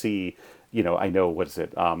wouldn't see. I know, what is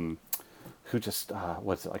it? Who just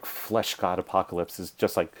what's it, like Flesh God Apocalypse is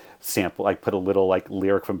just like sample, like put a little like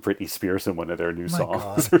lyric from Britney Spears in one of their new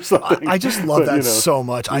songs or something. I just love But, that so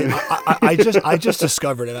much. I just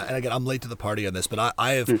discovered, and again, I'm late to the party on this, but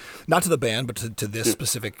I have, not to the band, but to this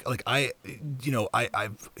specific, like I'm a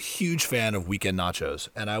huge fan of Weekend Nachos,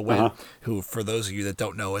 and I went, who for those of you that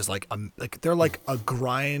don't know is like they're like a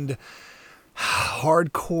grind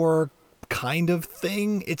hardcore kind of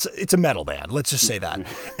thing. It's a metal band, let's just say that.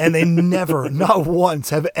 And they never, not once,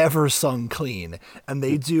 have ever sung clean. And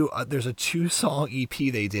they do, there's a 2-song EP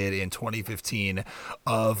they did in 2015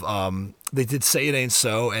 of they did Say It Ain't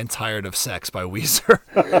So and Tired of Sex by Weezer.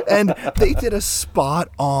 And they did a spot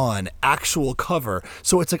on actual cover.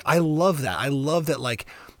 So it's like, I love that like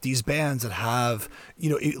these bands that have,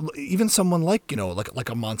 even someone like, like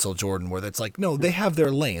a Monsell Jordan, where it's like, no, they have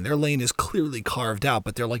their lane. Their lane is clearly carved out,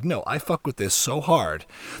 but they're like, no, I fuck with this so hard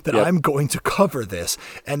that Yep. I'm going to cover this,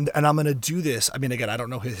 and I'm going to do this. I mean, again, I don't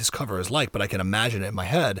know what his cover is like, but I can imagine it in my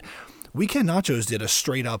head. Weekend Nachos did a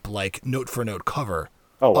straight up like note for note cover.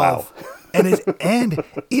 Oh, wow. And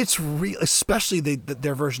it's real, especially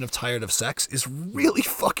their version of Tired of Sex is really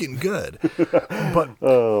fucking good. But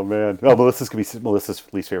Oh man! Oh, Melissa's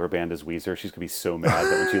least favorite band is Weezer. She's gonna be so mad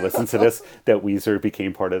that when she listens to this, that Weezer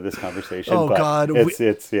became part of this conversation. Oh, but God. Listen,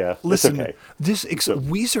 it's okay.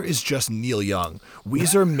 Weezer is just Neil Young.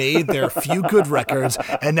 Weezer made their few good records,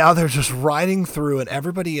 and now they're just riding through, and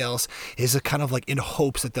everybody else is a kind of like in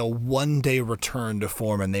hopes that they'll one day return to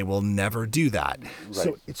form, and they will never do that.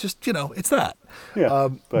 So it's just, it's that. Yeah,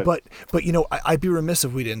 but I'd be remiss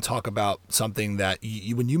if we didn't talk about something that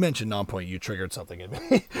when you mentioned Nonpoint, you triggered something in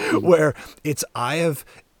me where I've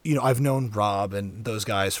known Rob and those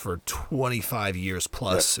guys for 25 years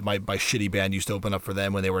plus. Yep. My shitty band used to open up for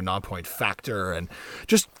them when they were Nonpoint Factor, and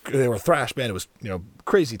just they were a thrash band. It was,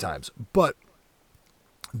 crazy times. But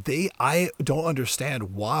I don't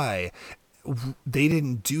understand why they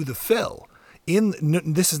didn't do the fill.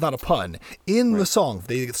 This is not a pun. In the song,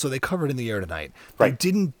 they covered In the Air Tonight. They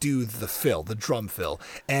didn't do the fill, the drum fill.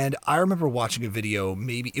 And I remember watching a video,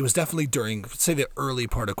 maybe it was definitely during, say, the early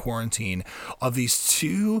part of quarantine, of these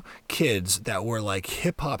two kids that were like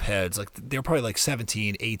hip hop heads. Like they were probably like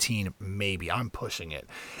 17, 18, maybe. I'm pushing it.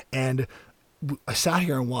 And I sat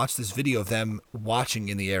here and watched this video of them watching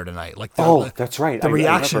In the Air Tonight. Like that's right. The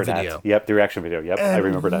reaction remember video. That. Yep, the reaction video. Yep, and I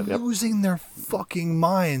remember that. Yep. Losing their fucking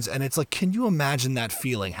minds. And it's like, can you imagine that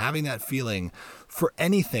feeling, having that feeling for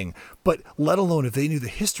anything? But let alone if they knew the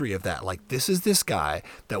history of that. Like, this is this guy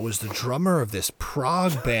that was the drummer of this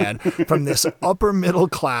prog band from this upper middle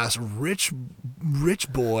class, rich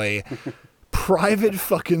boy, private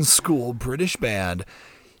fucking school British band.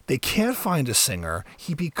 They can't find a singer.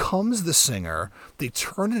 He becomes the singer. They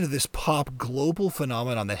turn into this pop global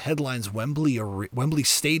phenomenon that headlines Wembley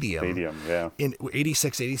Stadium in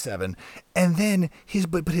 86, 87. And then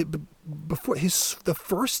the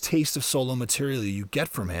first taste of solo material you get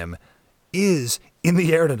from him is In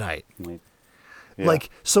the Air Tonight. Yeah. Like,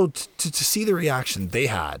 so to see the reaction they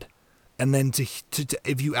had, and then to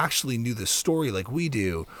if you actually knew the story like we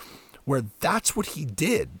do, where that's what he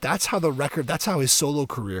did. That's how his solo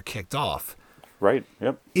career kicked off. Right.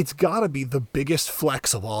 Yep. It's got to be the biggest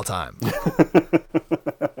flex of all time.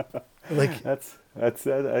 Like that's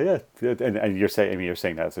yeah. And you're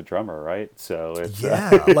saying that as a drummer, right? So it's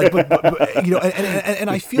like, but and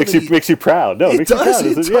I feel makes you proud. No, it does.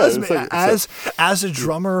 It does. Like, as a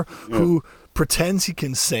drummer who pretends he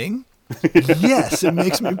can sing. Yes, it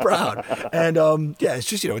makes me proud. And it's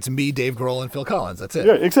just it's me, Dave Grohl, and Phil Collins. That's it.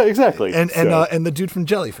 Yeah, exactly. And the dude from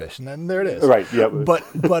Jellyfish, and then there it is. Right. Yeah. But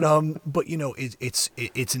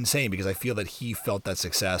it's insane because I feel that he felt that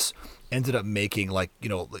success, ended up making I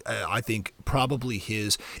think probably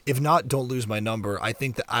his, if not Don't Lose My Number, I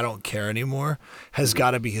think that I Don't Care Anymore has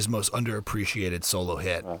got to be his most underappreciated solo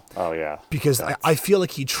hit. Oh yeah. Because I feel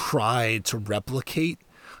like he tried to replicate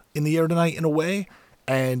In the Air Tonight in a way,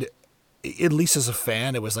 and at least as a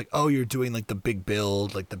fan, it was like, oh, you're doing like the big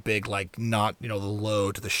build, like the big, like not, the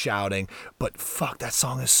low to the shouting, but fuck, that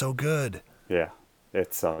song is so good. Yeah.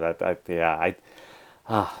 It's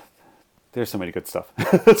there's so many good stuff.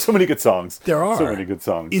 So many good songs. There are. So many good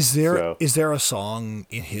songs. Is there a song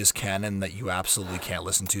in his canon that you absolutely can't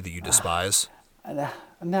listen to that you despise? No,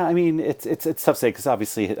 I mean, it's tough to say because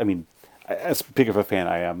obviously, I mean, as big of a fan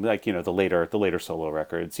I am, like, the later solo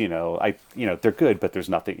records, they're good, but there's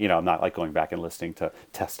nothing, I'm not like going back and listening to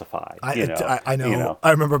Testify. I know.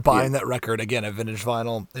 I remember buying that record again at Vintage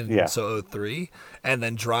Vinyl in 2003, and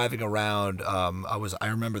then driving around. I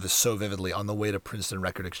remember this so vividly on the way to Princeton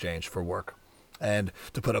Record Exchange for work, and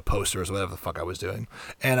to put up posters, whatever the fuck I was doing.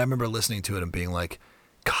 And I remember listening to it and being like,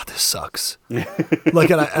 God, this sucks. Like,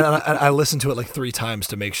 and I listened to it like 3 times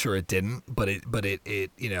to make sure it didn't, but it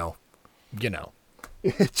it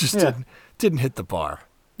just didn't hit the bar.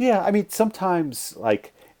 Yeah, I mean, sometimes,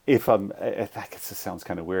 like, I guess this sounds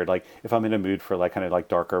kind of weird, like, if I'm in a mood for, like, kind of, like,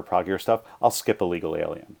 darker, proggier stuff, I'll skip Illegal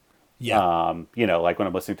Alien. Yeah. Like, when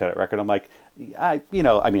I'm listening to that record, I'm like, I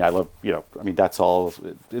love, that's all,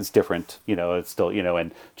 it's different, it's still,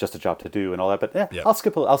 and Just a Job to Do and all that, but I'll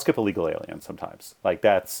skip Illegal Alien sometimes. Like,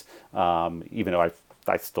 that's, even though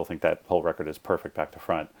I still think that whole record is perfect back to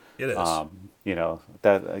front. It is. Not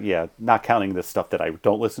counting the stuff that I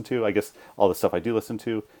don't listen to, I guess all the stuff I do listen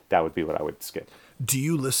to, that would be what I would skip. Do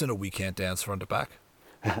you listen to We Can't Dance front to back?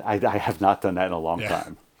 I have not done that in a long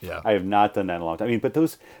time. Yeah. I have not done that in a long time. I mean, but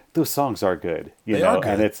those songs are good, They are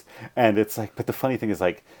good. and it's like, but the funny thing is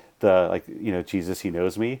like Jesus, He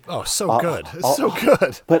Knows Me. Oh, so good. It's so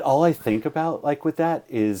good. But all I think about like with that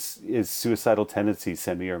is Suicidal Tendencies,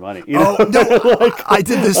 Send Me Your Money. You know? Oh no, Like, I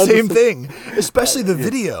did the same thing, especially the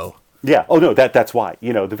video. yeah. Oh no, that's why.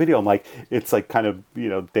 The video. I'm like, it's like kind of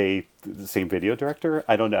the same video director.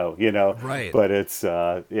 I don't know. Right. But it's it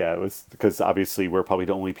was because obviously we're probably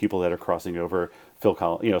the only people that are crossing over Phil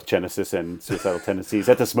Collins, Genesis and Suicidal Tendencies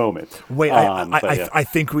at this moment. Wait, But yeah. I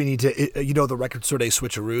think we need to, the Record Store Day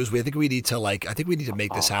switcheroos. I think we need to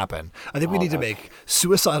make this happen. I think we need to make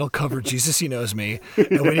Suicidal cover Jesus He Knows Me,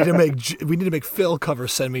 and we need to make Phil cover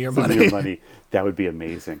Send Me Your Send Money. Me Your Money. That would be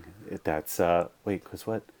amazing. That's wait, because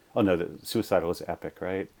what? Oh no, the Suicidal was Epic,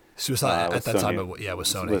 right? Suicide at that Sony. time, it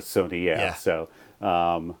was Sony. With Sony, yeah. Yeah. So,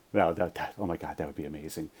 no, that oh my God, that would be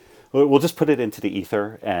amazing. We'll just put it into the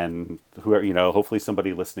ether, and whoever, hopefully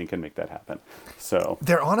somebody listening can make that happen. So,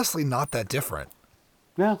 They're honestly not that different.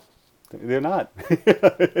 no, they're not.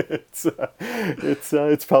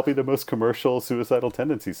 It's probably the most commercial Suicidal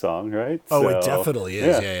Tendency song, right? Oh, it So, definitely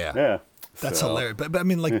is. Yeah. That's So, hilarious. But I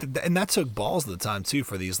mean, like, and that took balls at the time too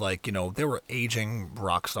for these, like, there were aging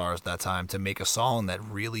rock stars at that time to make a song that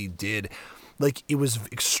really did, like, it was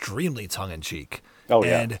extremely tongue in cheek. Oh,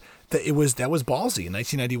 yeah. And that was ballsy in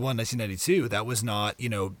 1991, 1992. That was not,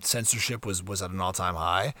 censorship was at an all time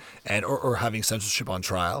high, and or having censorship on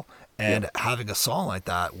trial. And having a song like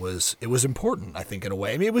that was important, I think, in a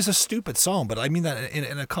way. I mean, it was a stupid song, but I mean that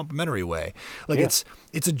in a complimentary way. Like, it's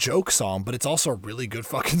a joke song, but it's also a really good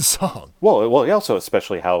fucking song. Well, also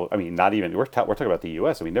especially how not even we're talking about the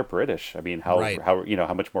U.S. I mean, they're British. I mean,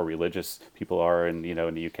 how much more religious people are in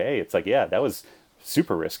in the UK. It's like that was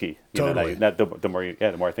super risky. Totally. The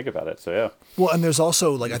more I think about it. So yeah. Well, and there's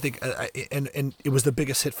also, like, I think, and it was the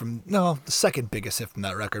the second biggest hit from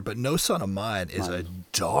that record, but No Son of Mine is a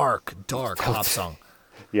dark pop song.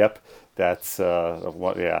 Yep, that's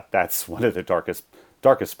that's one of the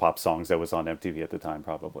darkest pop songs that was on MTV at the time,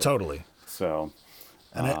 probably. Totally. So,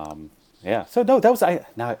 So no, that was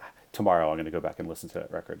tomorrow I'm going to go back and listen to that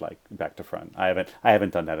record like back to front. I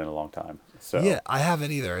haven't done that in a long time. So yeah, I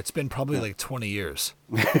haven't either. It's been probably like 20 years.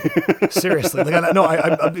 Seriously, like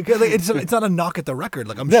it's not a knock at the record.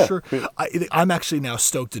 Like, I'm sure I'm actually now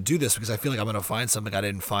stoked to do this because I feel like I'm going to find something I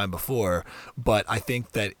didn't find before. But I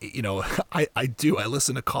think that I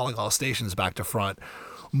listen to Calling All Stations back to front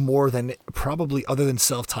more than probably, other than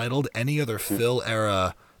Self-Titled, any other Phil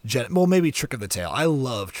era. Well, maybe Trick of the Tail. I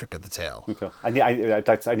love Trick of the Tail. Okay. I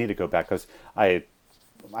need to go back because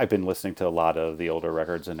I've been listening to a lot of the older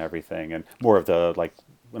records and everything, and more of the, like,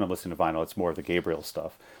 when I'm listening to vinyl, it's more of the Gabriel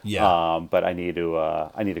stuff. Yeah. But I need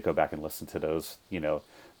to go back and listen to those.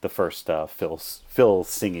 The first Phil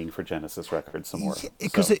singing for Genesis records some more.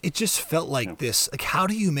 Because it just felt like this. Like, how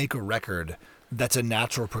do you make a record that's a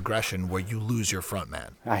natural progression where you lose your front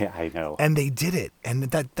man? I know. And they did it, and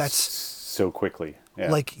that's so quickly. Yeah.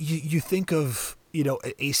 Like, you think of,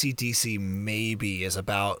 AC/DC maybe is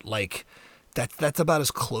about, like, that's about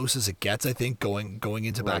as close as it gets, I think, going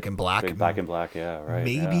into Back in Black. Back in Black, yeah, right.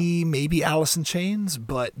 Maybe Alice in Chains,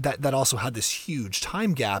 but that also had this huge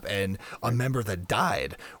time gap and a member that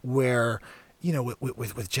died, where,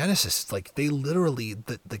 with Genesis, it's like they literally,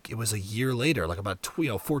 it was a year later, like about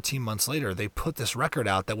 14 months later, they put this record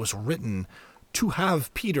out that was written to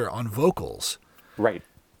have Peter on vocals. Right.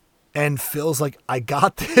 And Phil's like, I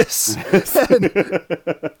got this.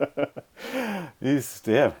 He's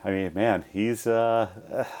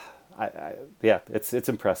it's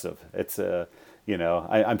impressive. It's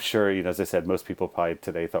I'm sure, as I said, most people probably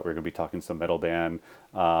today thought we were going to be talking some metal band,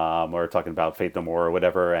 or talking about Faith No More or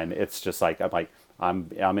whatever, and it's just like I'm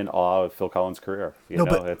in awe of Phil Collins' career.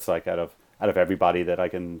 It's like out of everybody that I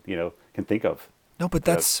can think of. No, but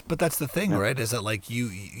that's the thing, right? Is that, like,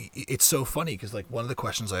 it's so funny because, like, one of the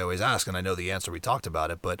questions I always ask, and I know the answer, we talked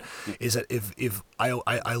about it, but is that if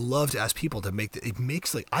I love to ask people to make it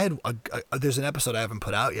makes, like, I had there's an episode I haven't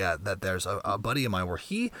put out yet that there's a buddy of mine where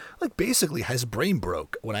he, like, basically his brain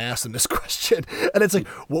broke when I asked him this question, and it's like,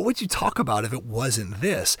 what would you talk about if it wasn't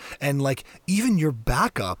this? And, like, even your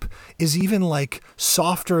backup is even, like,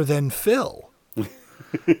 softer than Phil.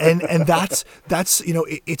 and that's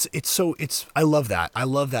I love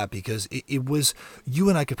that because it was, you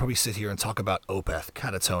and I could probably sit here and talk about Opeth,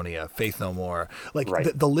 Catatonia, Faith No More, like,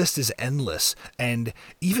 right. the list is endless, and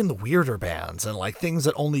even the weirder bands and, like, things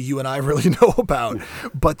that only you and I really know about.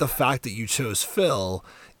 But the fact that you chose Phil,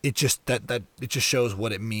 it just it just shows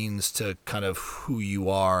what it means to kind of who you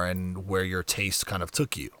are and where your taste kind of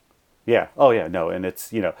took you. Yeah. Oh, yeah. No, and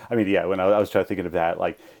it's I mean, yeah. When I was trying thinking of that,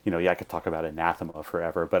 like, yeah, I could talk about Anathema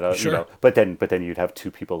forever, but Sure. but then you'd have two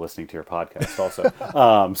people listening to your podcast also.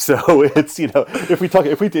 So it's if we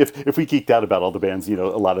geeked out about all the bands, a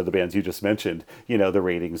lot of the bands you just mentioned, the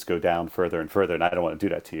ratings go down further and further, and I don't want to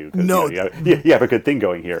do that to you because No. you have a good thing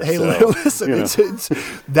going here. Hey, So, listen,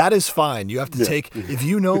 that is fine. You have to take, if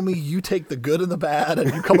you know me, you take the good and the bad,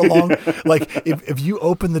 and you come along. Like, if you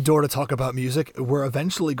open the door to talk about music, we're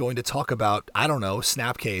eventually going to talk about, I don't know,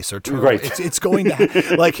 Snapcase or Turtle. Right. It's going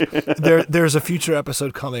to, like, there's a future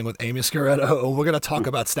episode coming with Amy Scaretto, and we're going to talk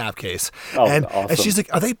about Snapcase. Oh, and awesome. she's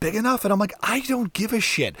like, are they big enough? And I'm like, I don't give a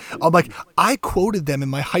shit. I'm like, I quoted them in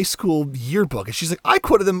my high school yearbook. And she's like, I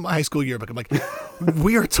quoted them in my high school yearbook. I'm like,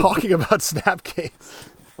 we are talking about Snapcase.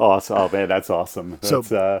 awesome. Oh man, that's awesome. That's,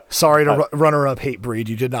 So sorry to runner-up Hatebreed,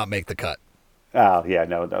 you did not make the cut. oh yeah,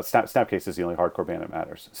 no. Snapcase is the only hardcore band that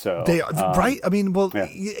matters. So They are right. I mean, well, yeah.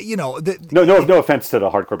 No, No offense to the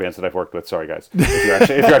hardcore bands that I've worked with. Sorry, guys, if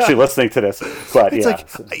you're actually listening to this. But it's yeah, like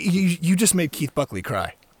you just made Keith Buckley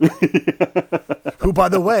cry. Who, by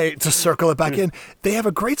the way, to circle it back in, they have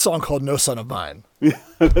a great song called "No Son of Mine."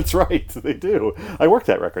 that's right. They do. I worked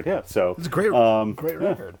that record. Yeah, so It's a great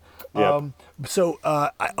record. Yeah.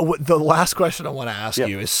 The last question I want to ask Yeah.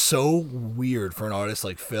 you is so weird for an artist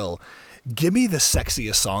like Phil. Give me the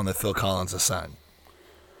sexiest song that Phil Collins has sang.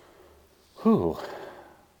 Whew.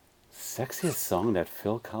 Sexiest song that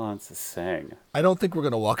Phil Collins has sang. I don't think we're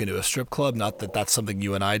going to walk into a strip club. Not that that's something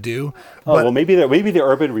you and I do. Oh But well, maybe the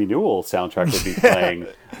Urban Renewal soundtrack would be playing.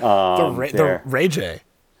 the Ray J.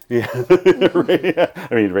 Yeah,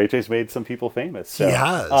 I mean, Ray J's made some people famous. So, He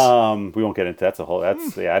has. We won't get into that's a whole.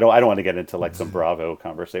 That's yeah. I don't want to get into like some Bravo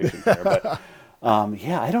conversation here, but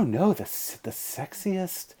yeah, I don't know the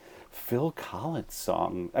sexiest Phil Collins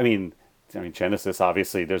song. I mean, Genesis.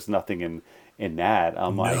 Obviously, there's nothing in that.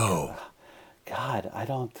 I'm like, No. God, I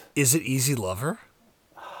don't. Is it Easy Lover?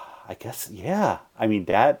 I guess yeah. I mean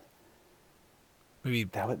that. Maybe.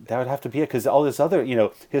 That would have to be it because all this other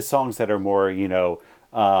his songs that are more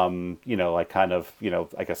like kind of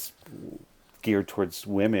I guess geared towards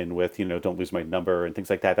women with Don't Lose My Number and things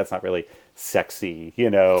like that. That's not really sexy,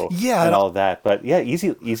 Yeah, and all of that. But yeah,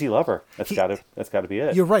 Easy Lover. That's gotta be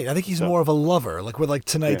it. You're right. I think he's So- more of a lover. Like with like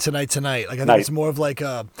tonight. Like I think Night. it's more of like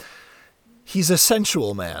he's a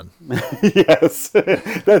sensual man. Yes, I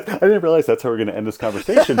didn't realize that's how we're going to end this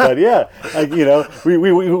conversation. But yeah,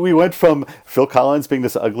 we went from Phil Collins being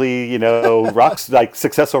this ugly,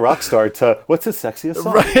 successful rock star to what's his sexiest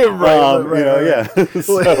song? Right. Yeah.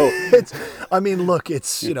 So I mean, look,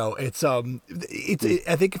 it's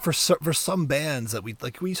I think for some bands that we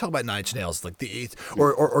like, when you talk about Nine Inch Nails, like the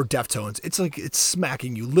or Deftones, it's like it's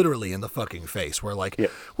smacking you literally in the fucking face. Where like,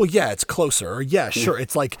 well, yeah, it's Closer, or yeah, sure,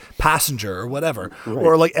 it's like Passenger or whatever,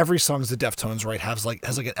 or like every song's the Deftones, right? Has like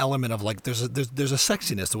an element of like there's a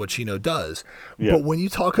sexiness to what Chino does. Yeah. But when you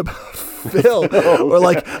talk about Phil, or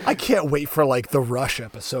like I can't wait for like the Rush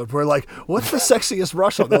episode where like, what's the sexiest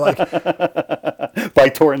Rush song? They're like, by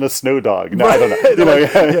Tor and the Snow Dog. No, I don't know.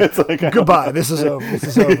 It's like goodbye. This is over.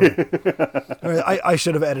 I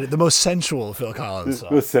should have edited the most sensual Phil Collins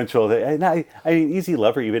song. Essential. And I mean, Easy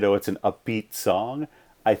Lover, even though it's an upbeat song,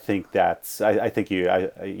 I think that's. I think you.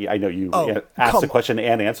 I know you asked the question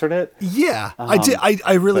and answered it. Yeah, I did.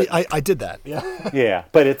 I really did that. Yeah. Yeah,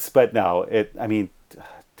 but no. I mean,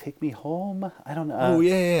 Take Me Home. I don't know. Oh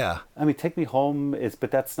yeah. I mean, Take Me Home is,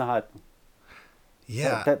 but that's not.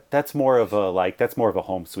 Yeah. That's more of a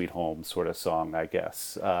Home Sweet Home sort of song, I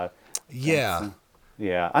guess. Yeah.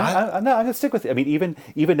 Yeah, I'm gonna stick with it. I mean,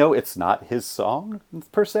 even though it's not his song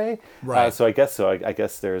per se, Right. So I guess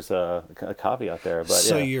there's a caveat there. But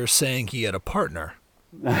So yeah. you're saying he had a partner?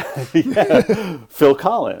 Phil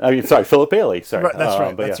Collins. I mean, sorry, Philip Bailey. Sorry, Right, that's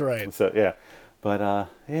right. but That's yeah. right. So yeah, but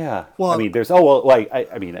yeah. Well, I mean, there's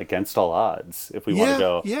I mean, Against All Odds. If we want Yeah, to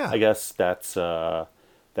go, yeah. I guess that's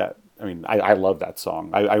that. I mean, I love that song.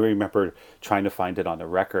 I remember trying to find it on the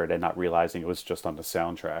record and not realizing it was just on the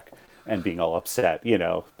soundtrack and being all upset,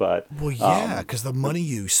 But Well, yeah, because the money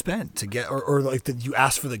you spent to get, or like that you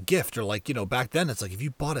asked for the gift, or like back then it's like if you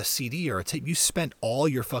bought a CD or a tape, you spent all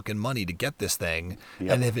your fucking money to get this thing,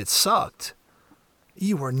 Yep. and if it sucked,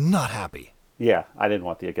 you were not happy. yeah, I didn't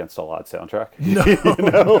want the Against All Odds soundtrack. No,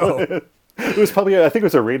 no. It was probably, I think it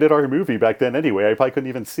was a rated R movie back then anyway. I probably couldn't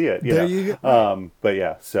even see it. There you go. But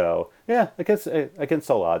yeah, so yeah, I guess Against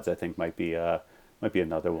All Odds, I think might be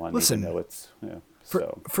another one. Listen, even though it's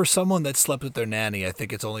For someone that slept with their nanny, I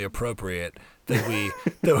think it's only appropriate that we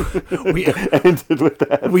ended with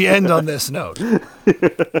that. We end on this note.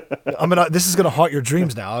 This is gonna haunt your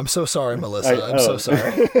dreams now. I'm so sorry, Melissa. I'm so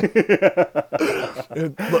sorry.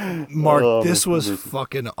 Look, Mark, this was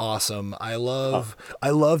fucking awesome. I love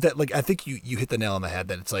that. Like, I think you hit the nail on the head.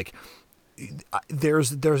 That it's like,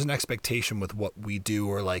 there's an expectation with what we do,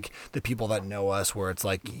 or like the people that know us, where it's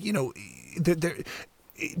like,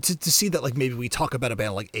 to see that, like, maybe we talk about a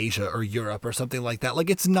band like Asia or Europe or something like that, like,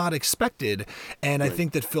 it's not expected. And right. I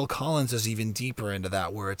think that Phil Collins is even deeper into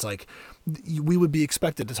that, where it's like, we would be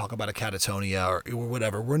expected to talk about a Catatonia or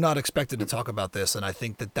whatever. We're not expected to talk about this. And I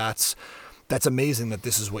think that that's amazing that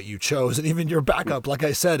this is what you chose. And even your backup, like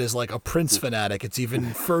I said, is like a Prince fanatic. It's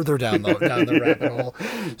even further down the rabbit hole.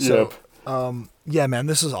 So, yep. Yeah, man,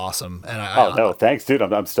 this is awesome. And no, thanks, dude.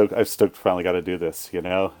 I'm stoked. I'm stoked. Finally got to do this. And,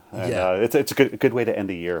 yeah, it's a good way to end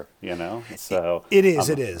the year. So it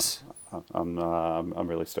is. I'm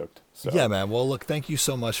really stoked. So. Yeah, man. Well, look, thank you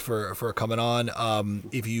so much for coming on.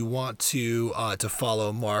 If you want to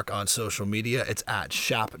follow Mark on social media, it's at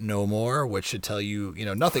Shap No More, which should tell you,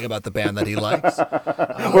 nothing about the band that he likes,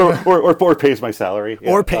 or pays my salary,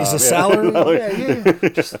 or pays his salary. Yeah,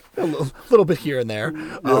 just a little bit here and there.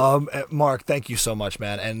 Mark, thank you so much,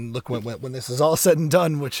 man. And look, when this is all said and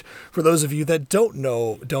done, which for those of you that don't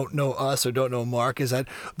know us or don't know Mark, is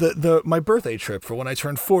that my birthday trip for when I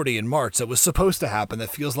turned 40 in March that was supposed to happen, that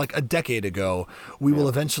feels like a decade ago. We will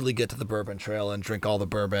eventually get to the Bourbon Trail and drink all the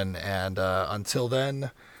bourbon. And until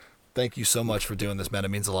then, thank you so much for doing this, man. It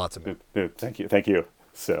means a lot to me. Dude, thank you.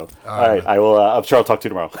 So, all right. I will. I'm sure I'll talk to you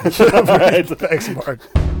tomorrow. All right. Thanks, Mark.